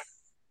Brooks?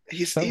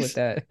 He's with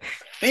that.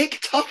 Fake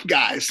tough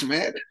guys,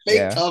 man.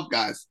 Tough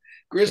guys.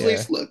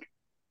 Grizzlies, look.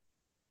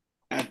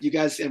 You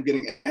guys see I'm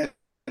getting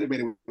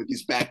animated with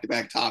these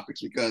back-to-back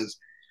topics because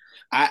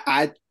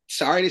I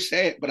sorry to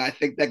say it, but I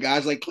think that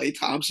guys like Klay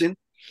Thompson,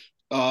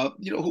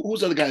 who's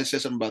the other guy that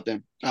said something about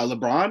them?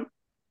 LeBron.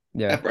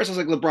 Yeah. At first, I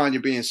was like, LeBron,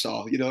 you're being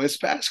soft. It's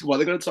basketball.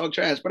 They're going to talk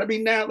trash. But I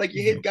mean, now, like,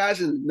 you hit guys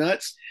in the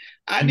nuts.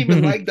 I didn't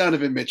even like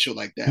Donovan Mitchell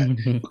like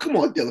that. But come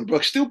on, Dylan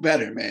Brooks, do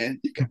better,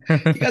 man.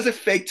 You guys are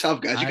fake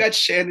tough guys. You got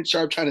Shannon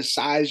Sharp trying to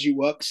size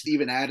you up.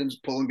 Steven Adams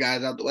pulling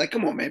guys out. Like,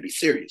 come on, man, be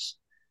serious.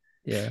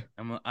 Yeah.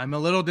 I'm a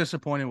little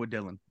disappointed with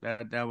Dylan.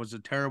 That was a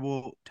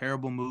terrible,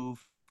 terrible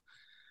move.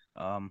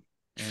 And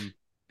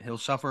he'll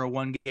suffer a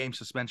 1-game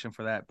suspension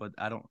for that. But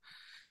Dylan,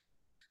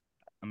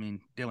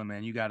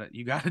 man, you gotta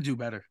do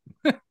better.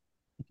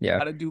 Yeah,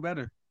 gotta do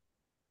better.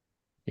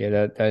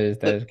 Yeah, that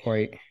is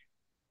quite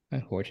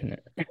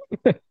unfortunate.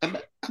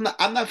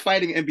 I'm not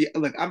fighting NBA.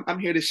 Look, I'm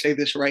here to say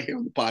this right here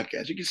on the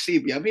podcast. You can see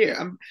me. I'm here.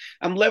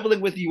 I'm leveling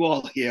with you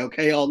all here,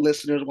 okay? All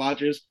listeners,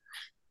 watchers.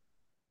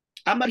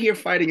 I'm not here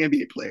fighting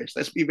NBA players.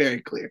 Let's be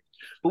very clear.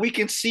 But we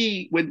can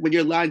see when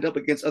you're lined up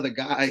against other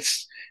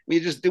guys, when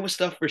you're just doing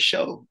stuff for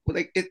show.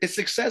 Like it's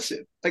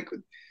excessive. Like,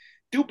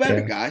 do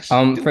better, guys.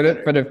 For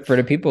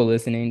the people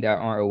listening that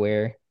aren't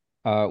aware,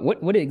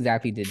 what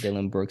exactly did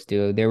Dylan Brooks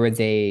do? There was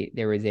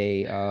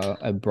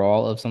a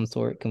brawl of some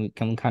sort. Can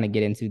we kind of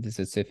get into the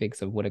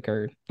specifics of what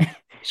occurred?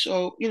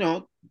 So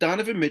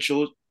Donovan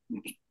Mitchell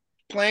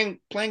playing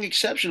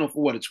exceptional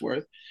for what it's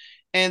worth,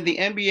 and the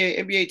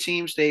NBA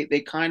teams they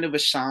kind of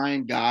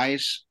assign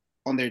guys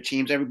on their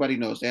teams. Everybody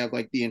knows they have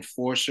like the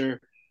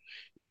enforcer,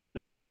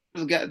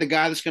 the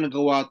guy that's going to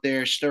go out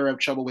there stir up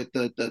trouble with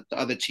the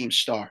other team's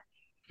star.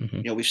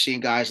 Mm-hmm. We've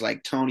seen guys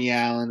like Tony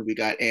Allen. We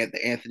got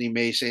the Anthony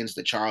Masons,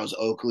 the Charles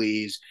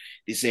Oakleys,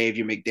 the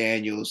Xavier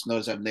McDaniels.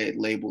 Notice I've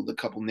labeled a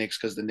couple Knicks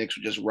because the Knicks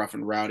were just rough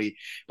and rowdy.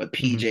 But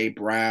PJ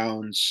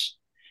Browns,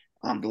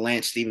 the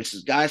Lance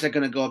Stevensons, guys that are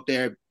going to go up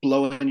there,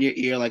 blow in your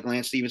ear like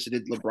Lance Stevenson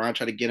did LeBron,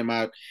 try to get him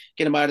out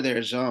of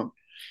their zone.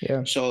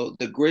 Yeah. So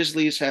the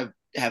Grizzlies have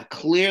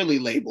clearly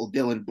labeled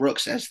Dylan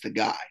Brooks as the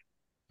guy.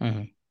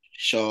 Mm-hmm.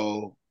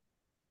 So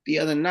the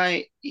other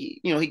night,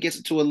 he gets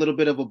into a little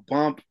bit of a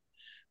bump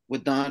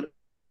with Donovan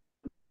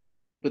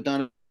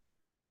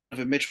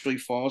Mitchell. He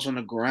falls on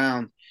the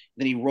ground,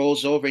 then he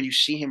rolls over, and you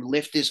see him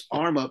lift his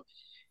arm up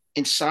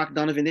and sock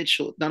Donovan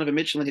Mitchell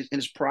in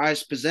his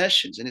prized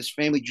possessions and his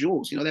family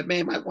jewels. That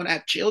man might want to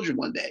have children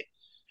one day.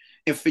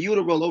 And for you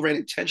to roll over and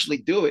intentionally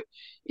do it,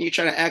 and you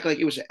try to act like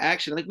it was an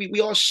accident. Like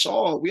we all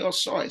saw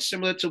it.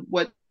 Similar to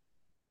what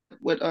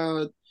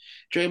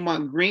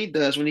Draymond Green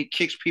does when he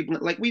kicks people.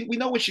 Like we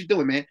know what you're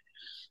doing, man.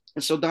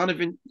 And so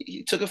Donovan,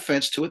 he took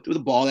offense to it, threw the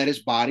ball at his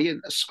body,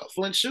 and a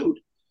scuffle ensued.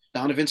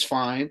 Donovan's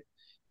fine.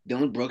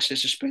 Dillon Brooks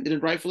is suspended,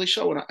 and rightfully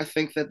so. And I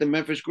think that the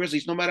Memphis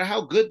Grizzlies, no matter how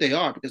good they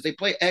are, because they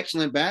play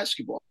excellent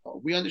basketball,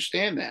 we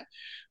understand that.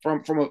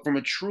 From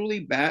a true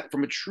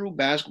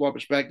basketball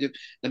perspective,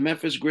 the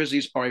Memphis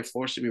Grizzlies are a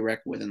force to be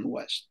reckoned with in the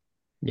West.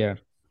 Yeah.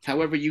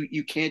 However,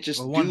 you can't just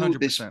 100%. Do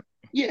this.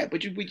 Yeah,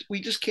 but we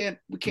just can't.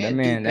 We can't.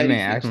 That man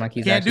acting like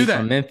he's actually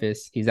from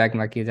Memphis. He's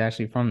acting like he's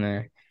actually from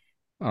there.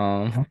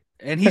 And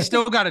he's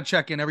still got to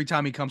check in every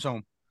time he comes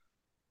home.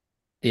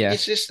 Yeah,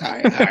 it's just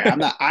all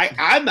right.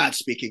 I'm not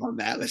speaking on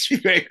that. Let's be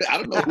very clear. I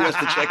don't know who has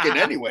to check in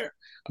anywhere.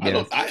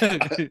 Yeah.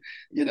 I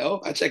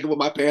check in with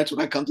my parents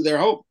when I come to their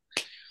home.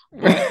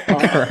 But,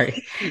 right.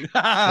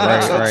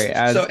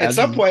 So at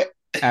some point,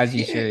 as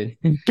you should,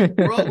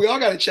 we all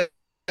got to check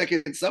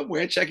in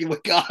somewhere. Checking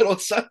with God on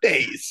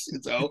Sundays.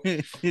 So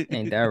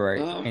ain't that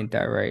right?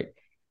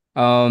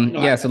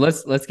 So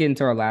let's get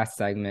into our last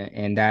segment,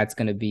 and that's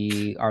going to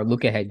be our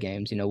look ahead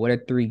games. What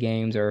are 3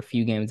 games or a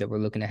few games that we're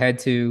looking ahead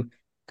to?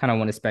 Kind of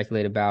want to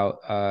speculate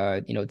about,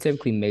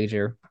 typically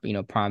major,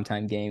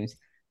 primetime games,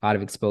 a lot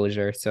of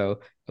exposure. So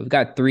we've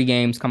got 3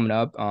 games coming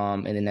up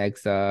in the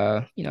next,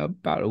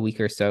 about a week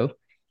or so.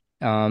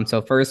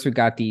 So first we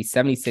got the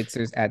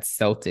 76ers at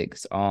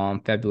Celtics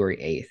on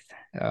February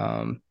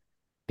 8th.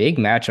 Big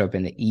matchup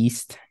in the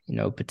East,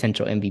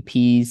 potential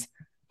MVPs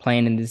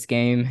playing in this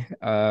game.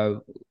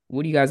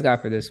 What do you guys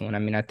got for this one? I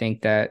mean, I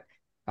think that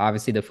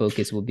obviously the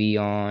focus will be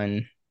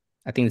on,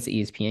 I think it's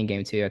the ESPN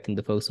game too. I think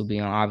the focus will be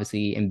on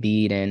obviously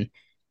Embiid and,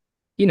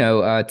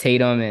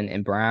 Tatum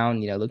and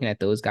Brown, looking at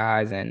those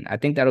guys. And I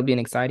think that'll be an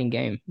exciting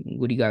game.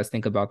 What do you guys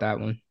think about that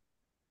one?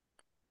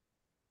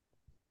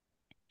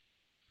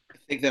 I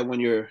think that when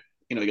you're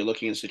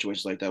looking in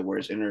situations like that where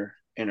it's inter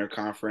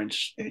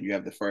conference and you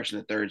have the first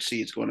and the third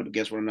seeds going up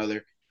against one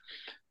another,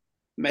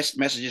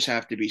 messages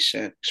have to be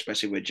sent,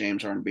 especially with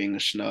James Harden being a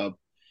snub,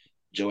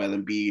 Joel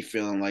Embiid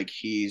feeling like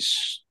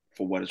he's,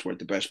 for what it's worth,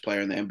 the best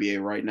player in the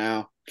NBA right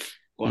now,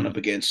 going up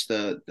against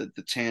the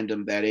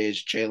tandem that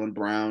is Jaylen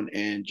Brown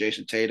and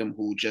Jason Tatum,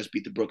 who just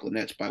beat the Brooklyn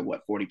Nets by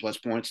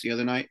 40+ points the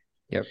other night.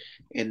 Yep.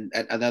 And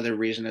another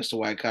reason as to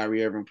why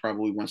Kyrie Irving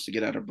probably wants to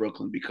get out of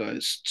Brooklyn,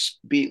 because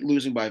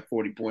losing by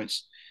 40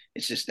 points,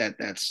 it's just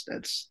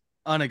that's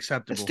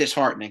unacceptable. It's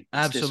disheartening.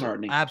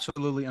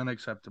 Absolutely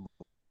unacceptable.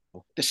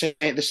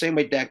 The same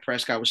way Dak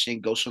Prescott was seeing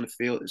ghosts on the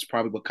field is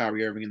probably what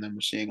Kyrie Irving and them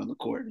were seeing on the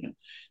court.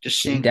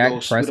 Just seeing Dak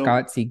ghosts.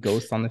 Prescott see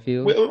ghosts on the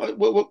field.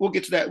 We'll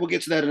get to that. We'll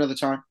get to that another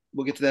time.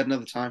 But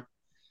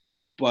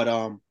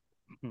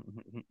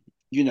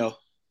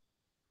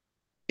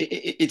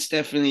it's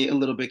definitely a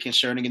little bit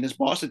concerning. And this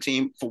Boston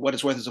team, for what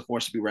it's worth, is a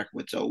force to be reckoned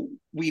with. So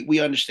we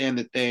understand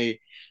that they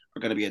are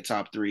going to be a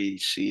top 3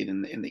 seed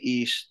in the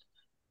East.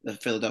 The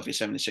Philadelphia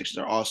 76ers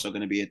are also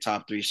going to be a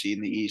top 3 seed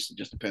in the East. It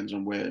just depends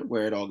on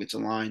where it all gets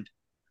aligned.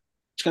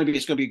 It's going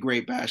to be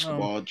great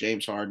basketball.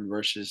 James Harden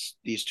versus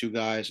these 2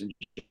 guys and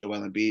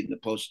Joel Embiid in the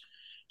post.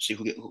 See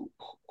who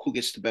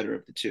gets the better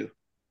of the 2.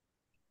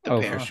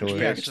 For sure.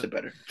 Gets the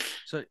better.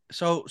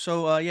 So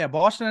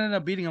Boston ended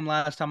up beating them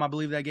last time. I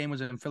believe that game was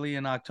in Philly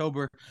in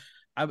October.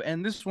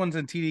 And this one's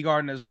in TD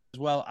Garden as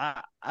well.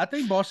 I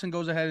think Boston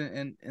goes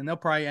ahead and they'll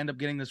probably end up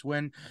getting this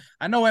win.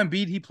 I know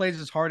Embiid, he plays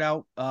his heart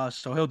out,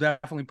 so he'll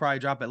definitely probably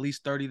drop at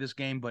least 30 this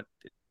game, but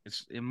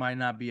it might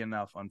not be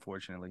enough,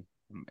 unfortunately.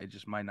 It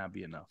just might not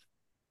be enough.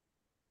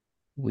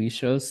 We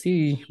shall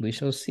see.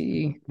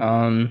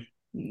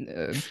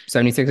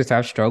 76ers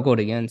have struggled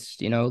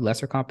against,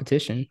 lesser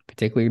competition,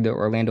 particularly the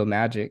Orlando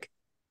Magic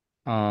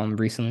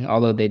recently.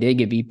 Although they did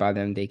get beat by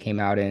them, they came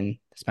out and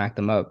smacked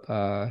them up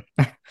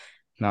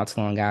not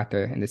too long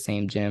after in the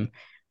same gym.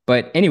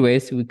 But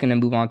anyways, we're going to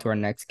move on to our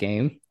next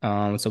game.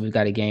 So we've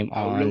got a game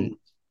on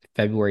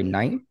February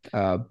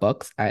 9th,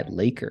 Bucks at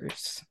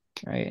Lakers,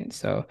 right?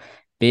 So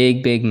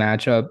big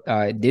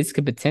matchup. This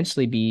could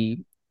potentially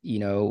be,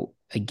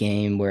 a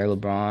game where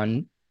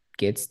LeBron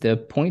gets the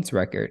points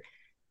record.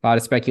 A lot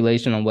of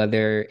speculation on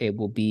whether it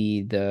will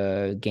be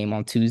the game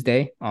on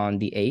Tuesday on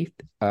the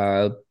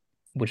 8th,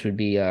 which would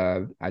be,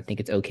 I think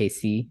it's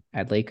OKC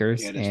at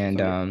Lakers.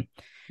 And,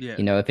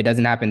 if it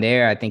doesn't happen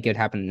there, I think it would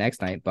happen the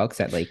next night,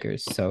 Bucks at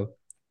Lakers. So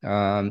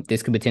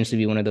this could potentially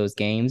be one of those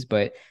games.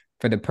 But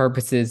for the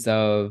purposes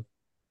of,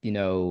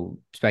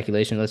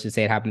 speculation, let's just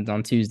say it happens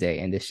on Tuesday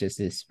and it's just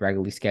this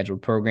regularly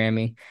scheduled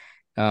programming.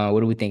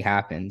 What do we think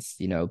happens?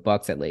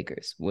 Bucks at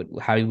Lakers.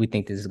 How do we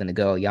think this is going to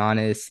go?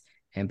 Giannis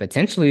and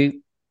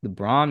potentially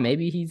LeBron,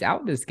 maybe he's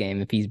out this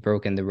game if he's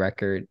broken the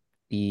record,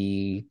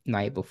 the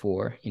night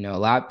before. You know,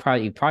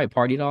 you probably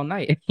partied all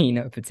night.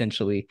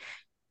 Potentially.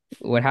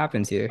 What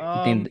happens here?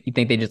 You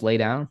think they just lay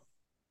down?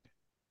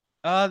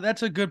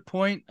 That's a good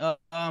point.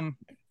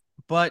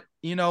 But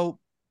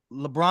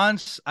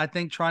LeBron's, I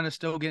think, trying to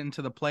still get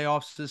into the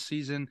playoffs this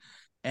season,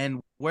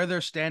 and where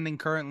they're standing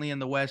currently in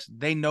the West,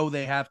 they know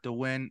they have to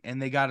win,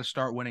 and they got to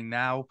start winning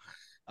now.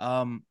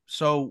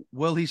 So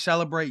will he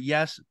celebrate?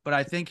 Yes, but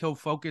I think he'll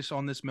focus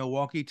on this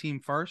Milwaukee team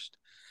first,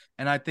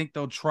 and I think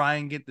they'll try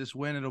and get this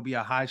win. It'll be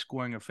a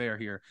high-scoring affair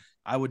here.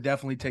 I would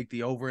definitely take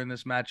the over in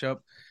this matchup.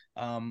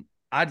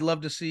 I'd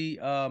love to see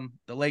the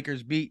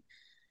Lakers beat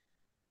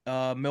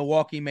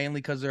Milwaukee,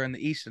 mainly because they're in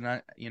the East, and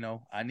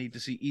I need to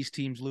see East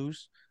teams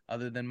lose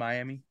other than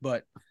Miami.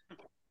 But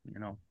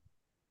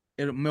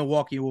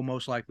Milwaukee will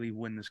most likely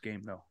win this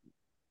game though.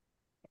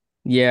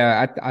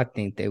 Yeah, I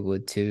think they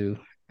would too.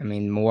 I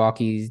mean,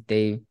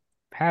 they've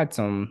had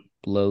some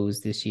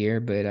blows this year,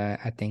 but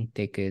I think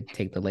they could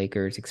take the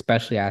Lakers,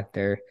 especially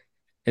after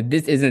if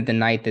this isn't the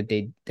night that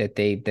they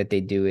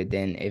do it,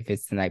 then if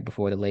it's the night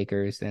before the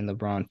Lakers and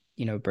LeBron,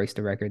 breaks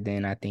the record,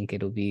 then I think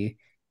it'll be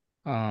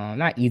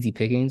not easy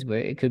pickings, but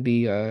it could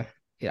be an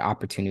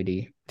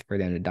opportunity for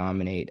them to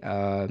dominate.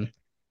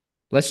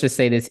 Let's just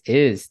say this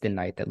is the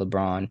night that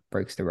LeBron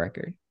breaks the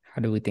record.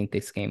 How do we think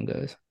this game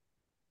goes?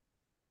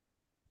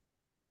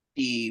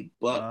 The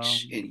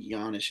Bucks and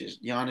Giannis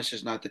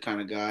is not the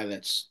kind of guy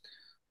that's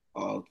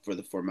for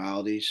the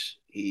formalities.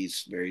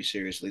 He's very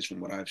serious, at least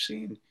from what I've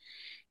seen.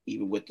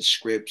 Even with the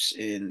scripts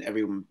and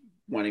everyone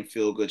wanting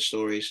feel good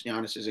stories,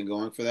 Giannis isn't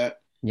going for that.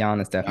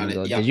 Giannis definitely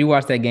goes. Yeah. Did you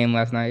watch that game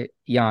last night?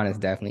 Giannis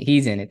definitely.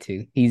 He's in it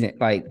too. He's in,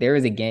 like there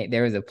was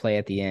a play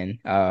at the end.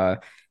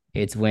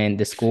 It's when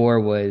the score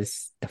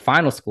was the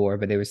final score,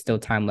 but there was still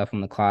time left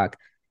on the clock.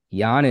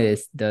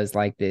 Giannis does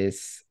like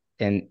this,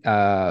 and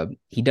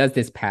he does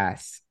this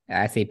pass.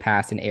 I say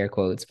pass in air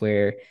quotes,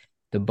 where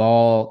the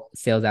ball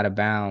sails out of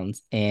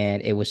bounds,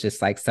 and it was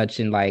just like such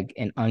an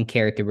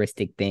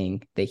uncharacteristic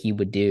thing that he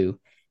would do.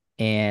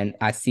 And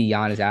I see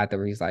Giannis out there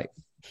where he's like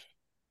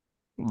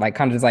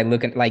kind of just like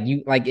looking like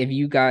if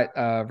you got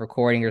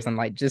recording or something,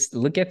 like just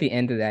look at the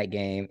end of that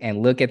game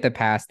and look at the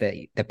pass that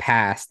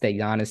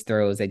Giannis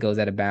throws that goes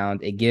out of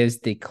bounds. It gives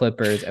the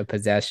Clippers a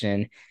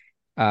possession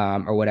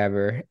or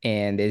whatever,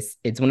 and it's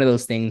one of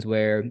those things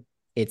where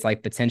it's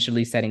like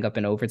potentially setting up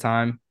an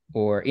overtime,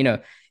 or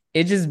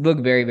it just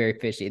looked very, very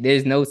fishy.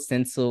 There's no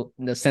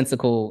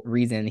sensical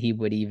reason he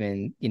would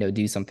even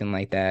do something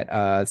like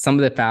that. Some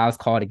of the fouls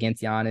called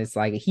against Giannis,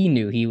 like he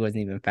knew he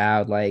wasn't even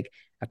fouled. Like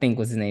I think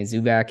what's his name,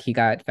 Zubac, he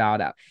got fouled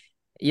out.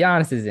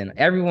 Giannis is in.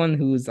 Everyone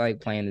who's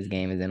like playing this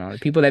game is in on it.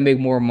 People that make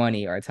more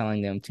money are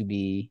telling them to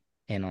be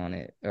in on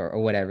it, or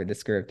whatever the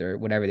script or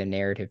whatever the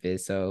narrative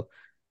is. So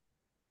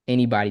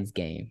anybody's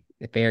game,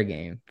 a fair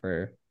game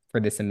for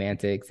the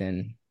semantics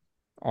and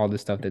all the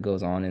stuff that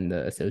goes on in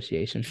the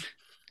association.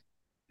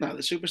 No,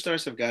 the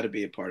superstars have got to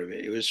be a part of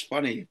it. It was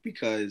funny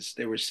because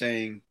they were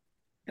saying,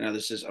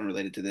 this is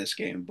unrelated to this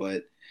game,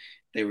 but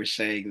they were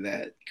saying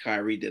that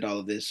Kyrie did all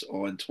of this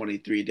on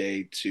 23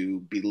 Day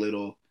to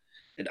belittle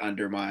and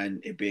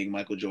undermine it being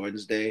Michael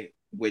Jordan's day,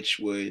 which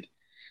would,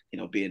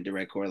 be in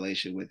direct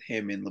correlation with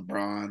him and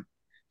LeBron.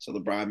 So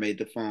LeBron made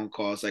the phone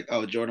calls like,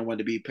 oh, Jordan wanted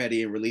to be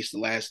petty and release the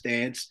last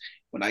dance.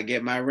 When I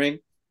get my ring,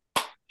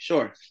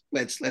 sure,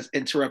 let's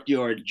interrupt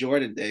your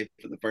Jordan day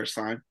for the first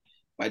time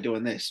by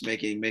doing this,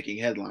 making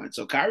headlines.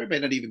 So Kyrie may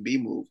not even be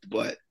moved,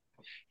 but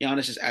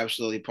Giannis is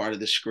absolutely part of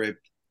the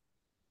script.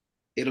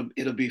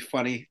 It'll be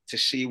funny to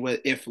see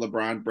what if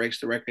LeBron breaks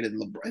the record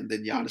and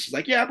then Giannis is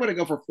like, yeah, I'm gonna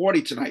go for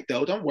 40 tonight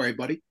though. Don't worry,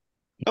 buddy.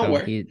 Don't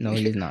worry.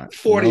 He's not.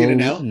 40 in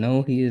an L.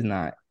 No, he is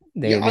not.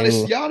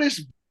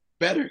 Giannis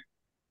better.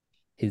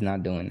 He's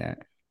not doing that.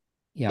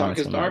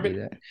 Giannis will not do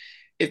that.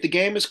 If the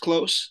game is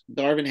close,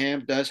 Darvin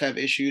Ham does have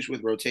issues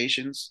with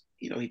rotations.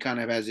 He kind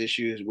of has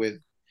issues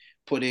with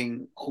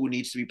putting who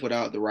needs to be put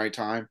out at the right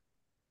time.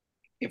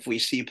 If we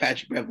see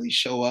Patrick Beverley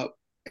show up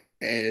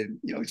and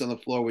he's on the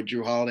floor with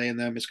Drew Holiday and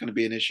them, it's going to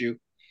be an issue.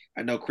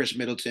 I know Chris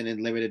Middleton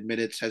in limited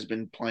minutes has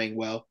been playing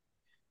well,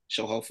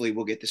 so hopefully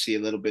we'll get to see a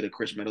little bit of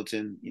Chris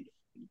Middleton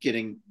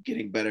getting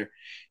better,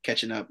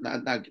 catching up.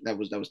 Not that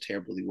was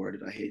terribly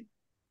worded. I hate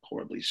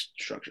horribly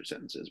structured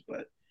sentences,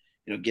 but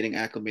getting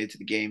acclimated to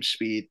the game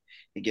speed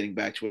and getting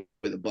back to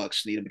where the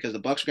Bucks need him, because the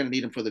Bucks are going to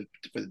need him for the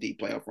deep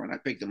playoff run. I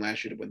picked them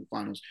last year to win the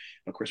finals,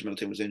 but Chris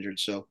Middleton was injured,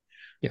 so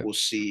We'll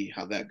see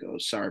how that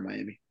goes. Sorry,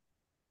 Miami.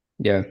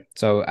 Yeah,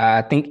 so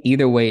I think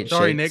either way it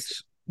Sorry, shakes,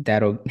 Knicks.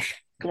 that'll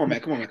Come on,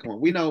 man.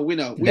 We know.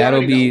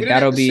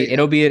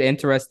 it'll be an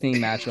interesting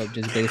matchup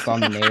just based on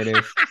the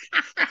narrative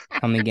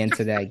coming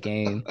into that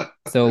game.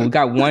 So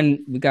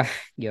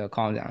yo,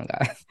 calm down,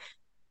 guys.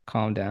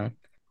 Calm down.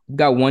 We've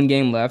got one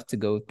game left to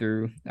go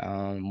through.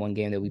 One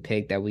game that we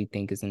picked that we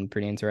think is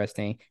pretty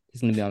interesting.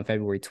 It's going to be on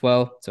February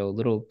 12th, so a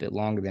little bit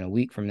longer than a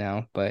week from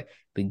now. But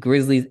the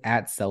Grizzlies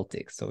at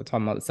Celtics. So we're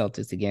talking about the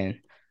Celtics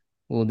again.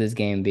 What will this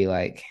game be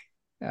like?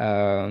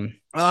 Back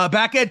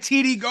at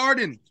TD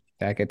Garden.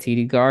 Back at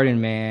TD Garden,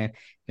 man.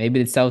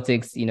 maybe the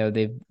Celtics,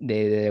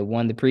 they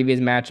won the previous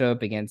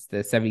matchup against the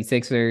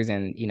 76ers,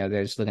 and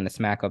they're just looking to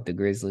smack up the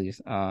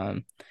Grizzlies.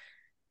 I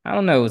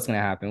don't know what's gonna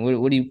happen.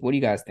 What do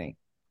you guys think?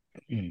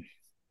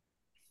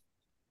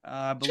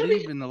 I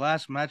believe in the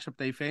last matchup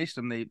they faced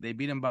them, they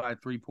beat them by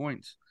 3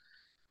 points.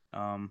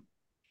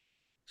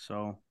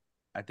 So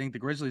I think the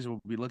Grizzlies will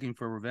be looking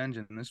for revenge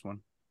in this one.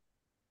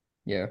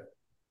 Yeah.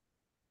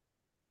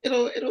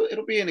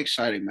 It'll be an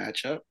exciting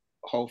matchup.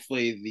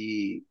 Hopefully,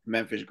 the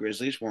Memphis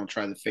Grizzlies won't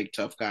try the fake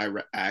tough guy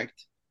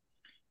act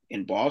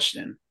in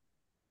Boston,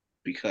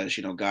 because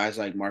guys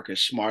like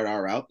Marcus Smart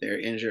are out there,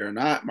 injured or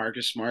not.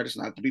 Marcus Smart is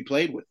not to be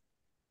played with.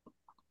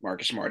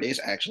 Marcus Smart is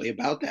actually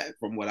about that,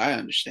 from what I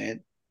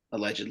understand,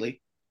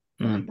 allegedly,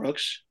 from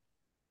Brooks.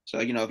 So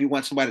if you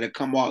want somebody to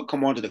come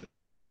onto the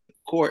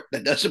court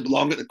that doesn't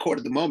belong at the court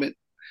at the moment,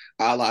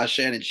 a la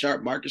Shannon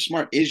Sharp, Marcus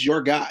Smart is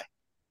your guy.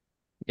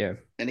 Yeah.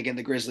 And again,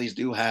 the Grizzlies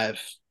do have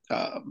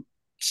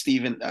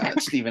Steven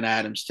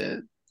Adams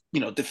to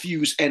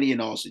diffuse any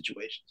and all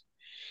situations.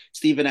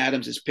 Steven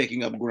Adams is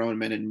picking up grown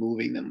men and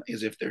moving them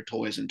as if they're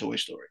toys in Toy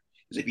Story,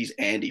 as if he's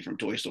Andy from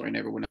Toy Story and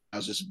everyone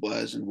else is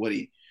Buzz and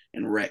Woody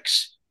and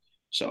Rex.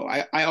 So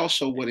I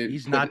also wouldn't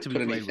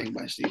put anything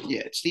by Steven.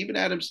 Yeah, Steven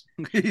Adams.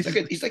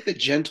 He's like the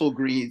gentle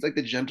green. He's like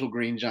the gentle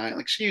green giant.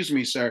 Like, excuse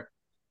me, sir,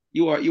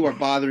 you are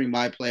bothering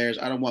my players.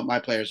 I don't want my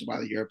players to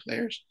bother your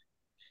players.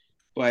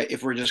 But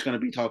if we're just going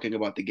to be talking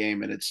about the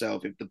game in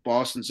itself, if the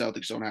Boston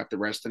Celtics don't have to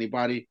rest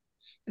anybody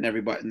and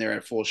they're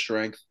at full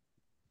strength,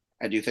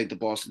 I do think the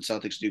Boston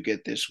Celtics do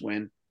get this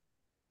win.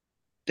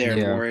 They're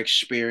more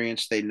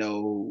experienced. They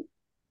know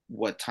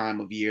what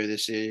time of year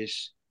this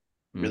is.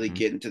 Really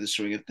get into the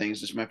swing of things.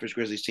 This Memphis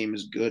Grizzlies team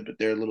is good, but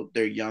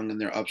they're young and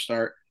they're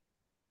upstart.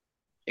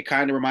 It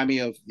kind of remind me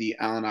of the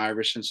Allen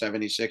Iverson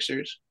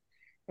 76ers,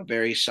 a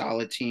very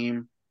solid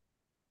team,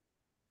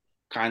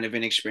 kind of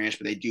inexperienced,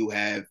 but they do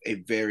have a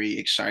very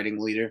exciting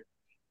leader.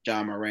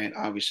 John Morant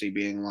obviously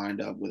being lined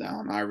up with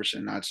Allen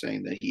Iverson, not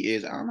saying that he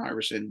is Allen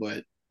Iverson, but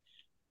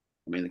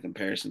I mean the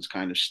comparisons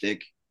kind of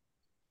stick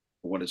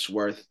for what it's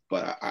worth.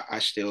 But I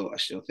still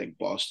think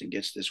Boston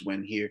gets this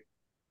win here,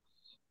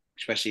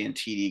 especially in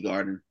TD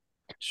Garden.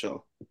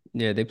 So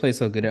yeah, they play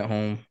so good at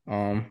home.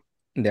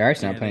 They're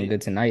actually not playing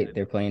good tonight.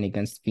 They're playing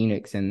against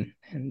Phoenix and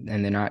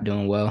they're not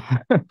doing well.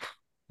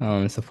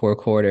 It's a fourth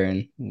quarter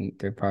and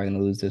they're probably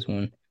gonna lose this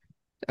one.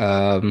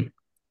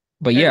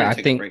 But yeah, I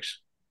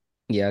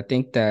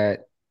think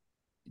that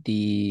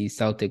the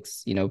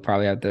Celtics,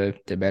 probably have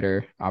the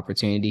better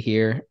opportunity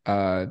here.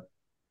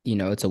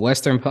 It's a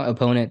Western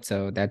opponent,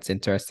 so that's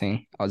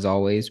interesting as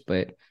always.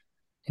 But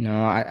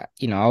I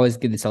always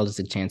give the Celtics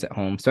a chance at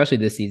home, especially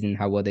this season,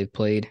 how well they've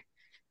played.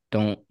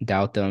 Don't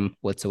doubt them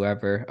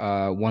whatsoever.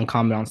 One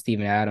comment on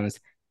Steven Adams,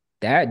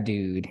 that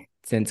dude,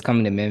 since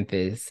coming to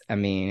Memphis, I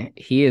mean,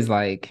 he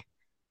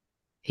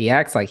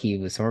acts like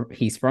he's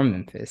from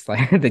Memphis,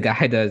 like the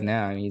guy does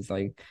now. I mean, he's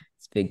like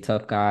this big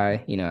tough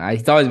guy.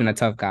 He's always been a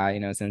tough guy,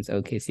 since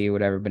OKC or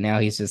whatever. But now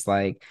he's just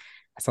like,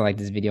 I saw like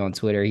this video on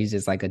Twitter. He's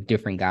just like a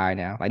different guy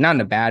now, like not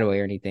in a bad way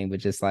or anything, but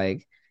just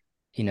like,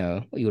 you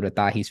would have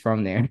thought he's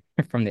from there,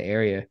 from the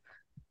area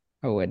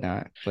or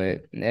whatnot.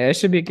 But it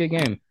should be a good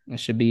game. It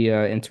should be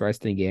an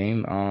interesting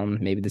game.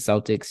 Maybe the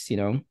Celtics,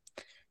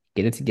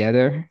 get it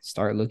together,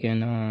 start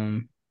looking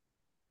a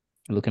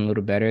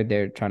little better.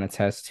 They're trying to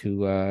test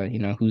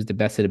who's the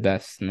best of the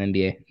best in the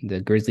NBA.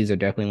 The Grizzlies are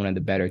definitely one of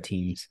the better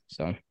teams.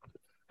 So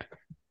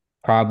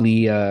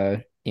probably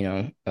a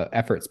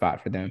effort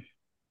spot for them.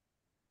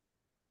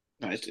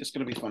 No, it's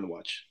gonna be fun to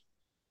watch.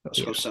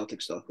 Let's go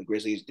Celtics though. The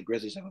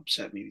Grizzlies have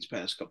upset me these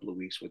past couple of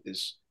weeks with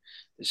this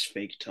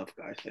fake tough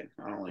guy thing.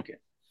 I don't like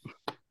it.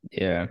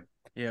 Yeah.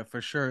 Yeah,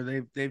 for sure.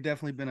 They've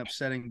definitely been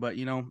upsetting, but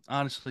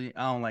honestly,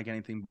 I don't like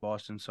anything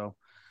Boston, so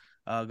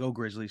go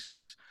Grizzlies.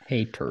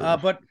 Hater.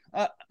 But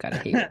gotta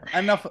hate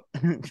enough.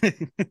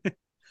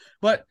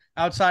 But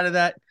outside of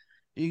that,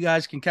 you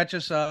guys can catch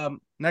us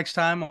next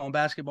time on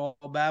Basketball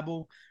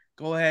Babble.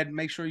 Go ahead and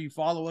make sure you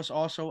follow us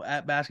also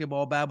at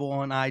Basketball Babble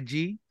on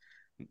IG.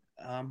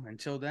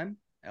 Until then,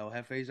 El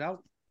Jefe's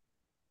out.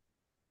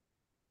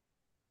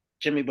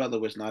 Jimmy Butler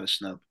was not a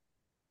snub.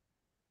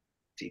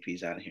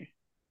 TP's out of here.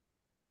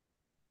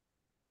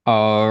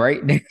 All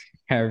right,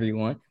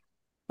 everyone.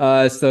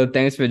 So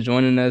thanks for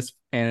joining us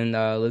and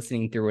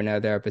listening through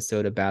another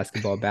episode of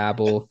Basketball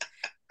Babble.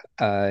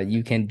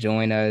 You can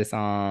join us.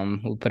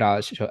 We'll put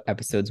out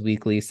episodes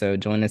weekly, so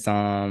join us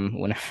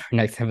whenever our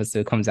next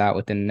episode comes out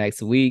within the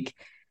next week.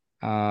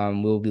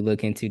 We'll be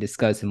looking to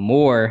discuss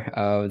more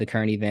of the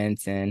current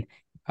events and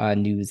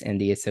news in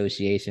the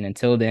association.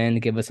 Until then,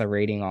 give us a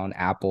rating on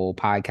Apple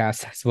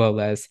Podcasts as well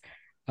as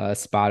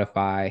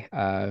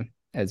Spotify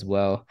as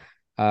well.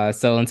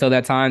 So until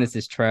that time, this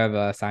is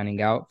Trev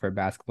signing out for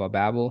Basketball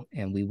Babble,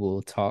 and we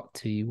will talk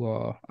to you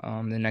all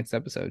on the next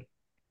episode.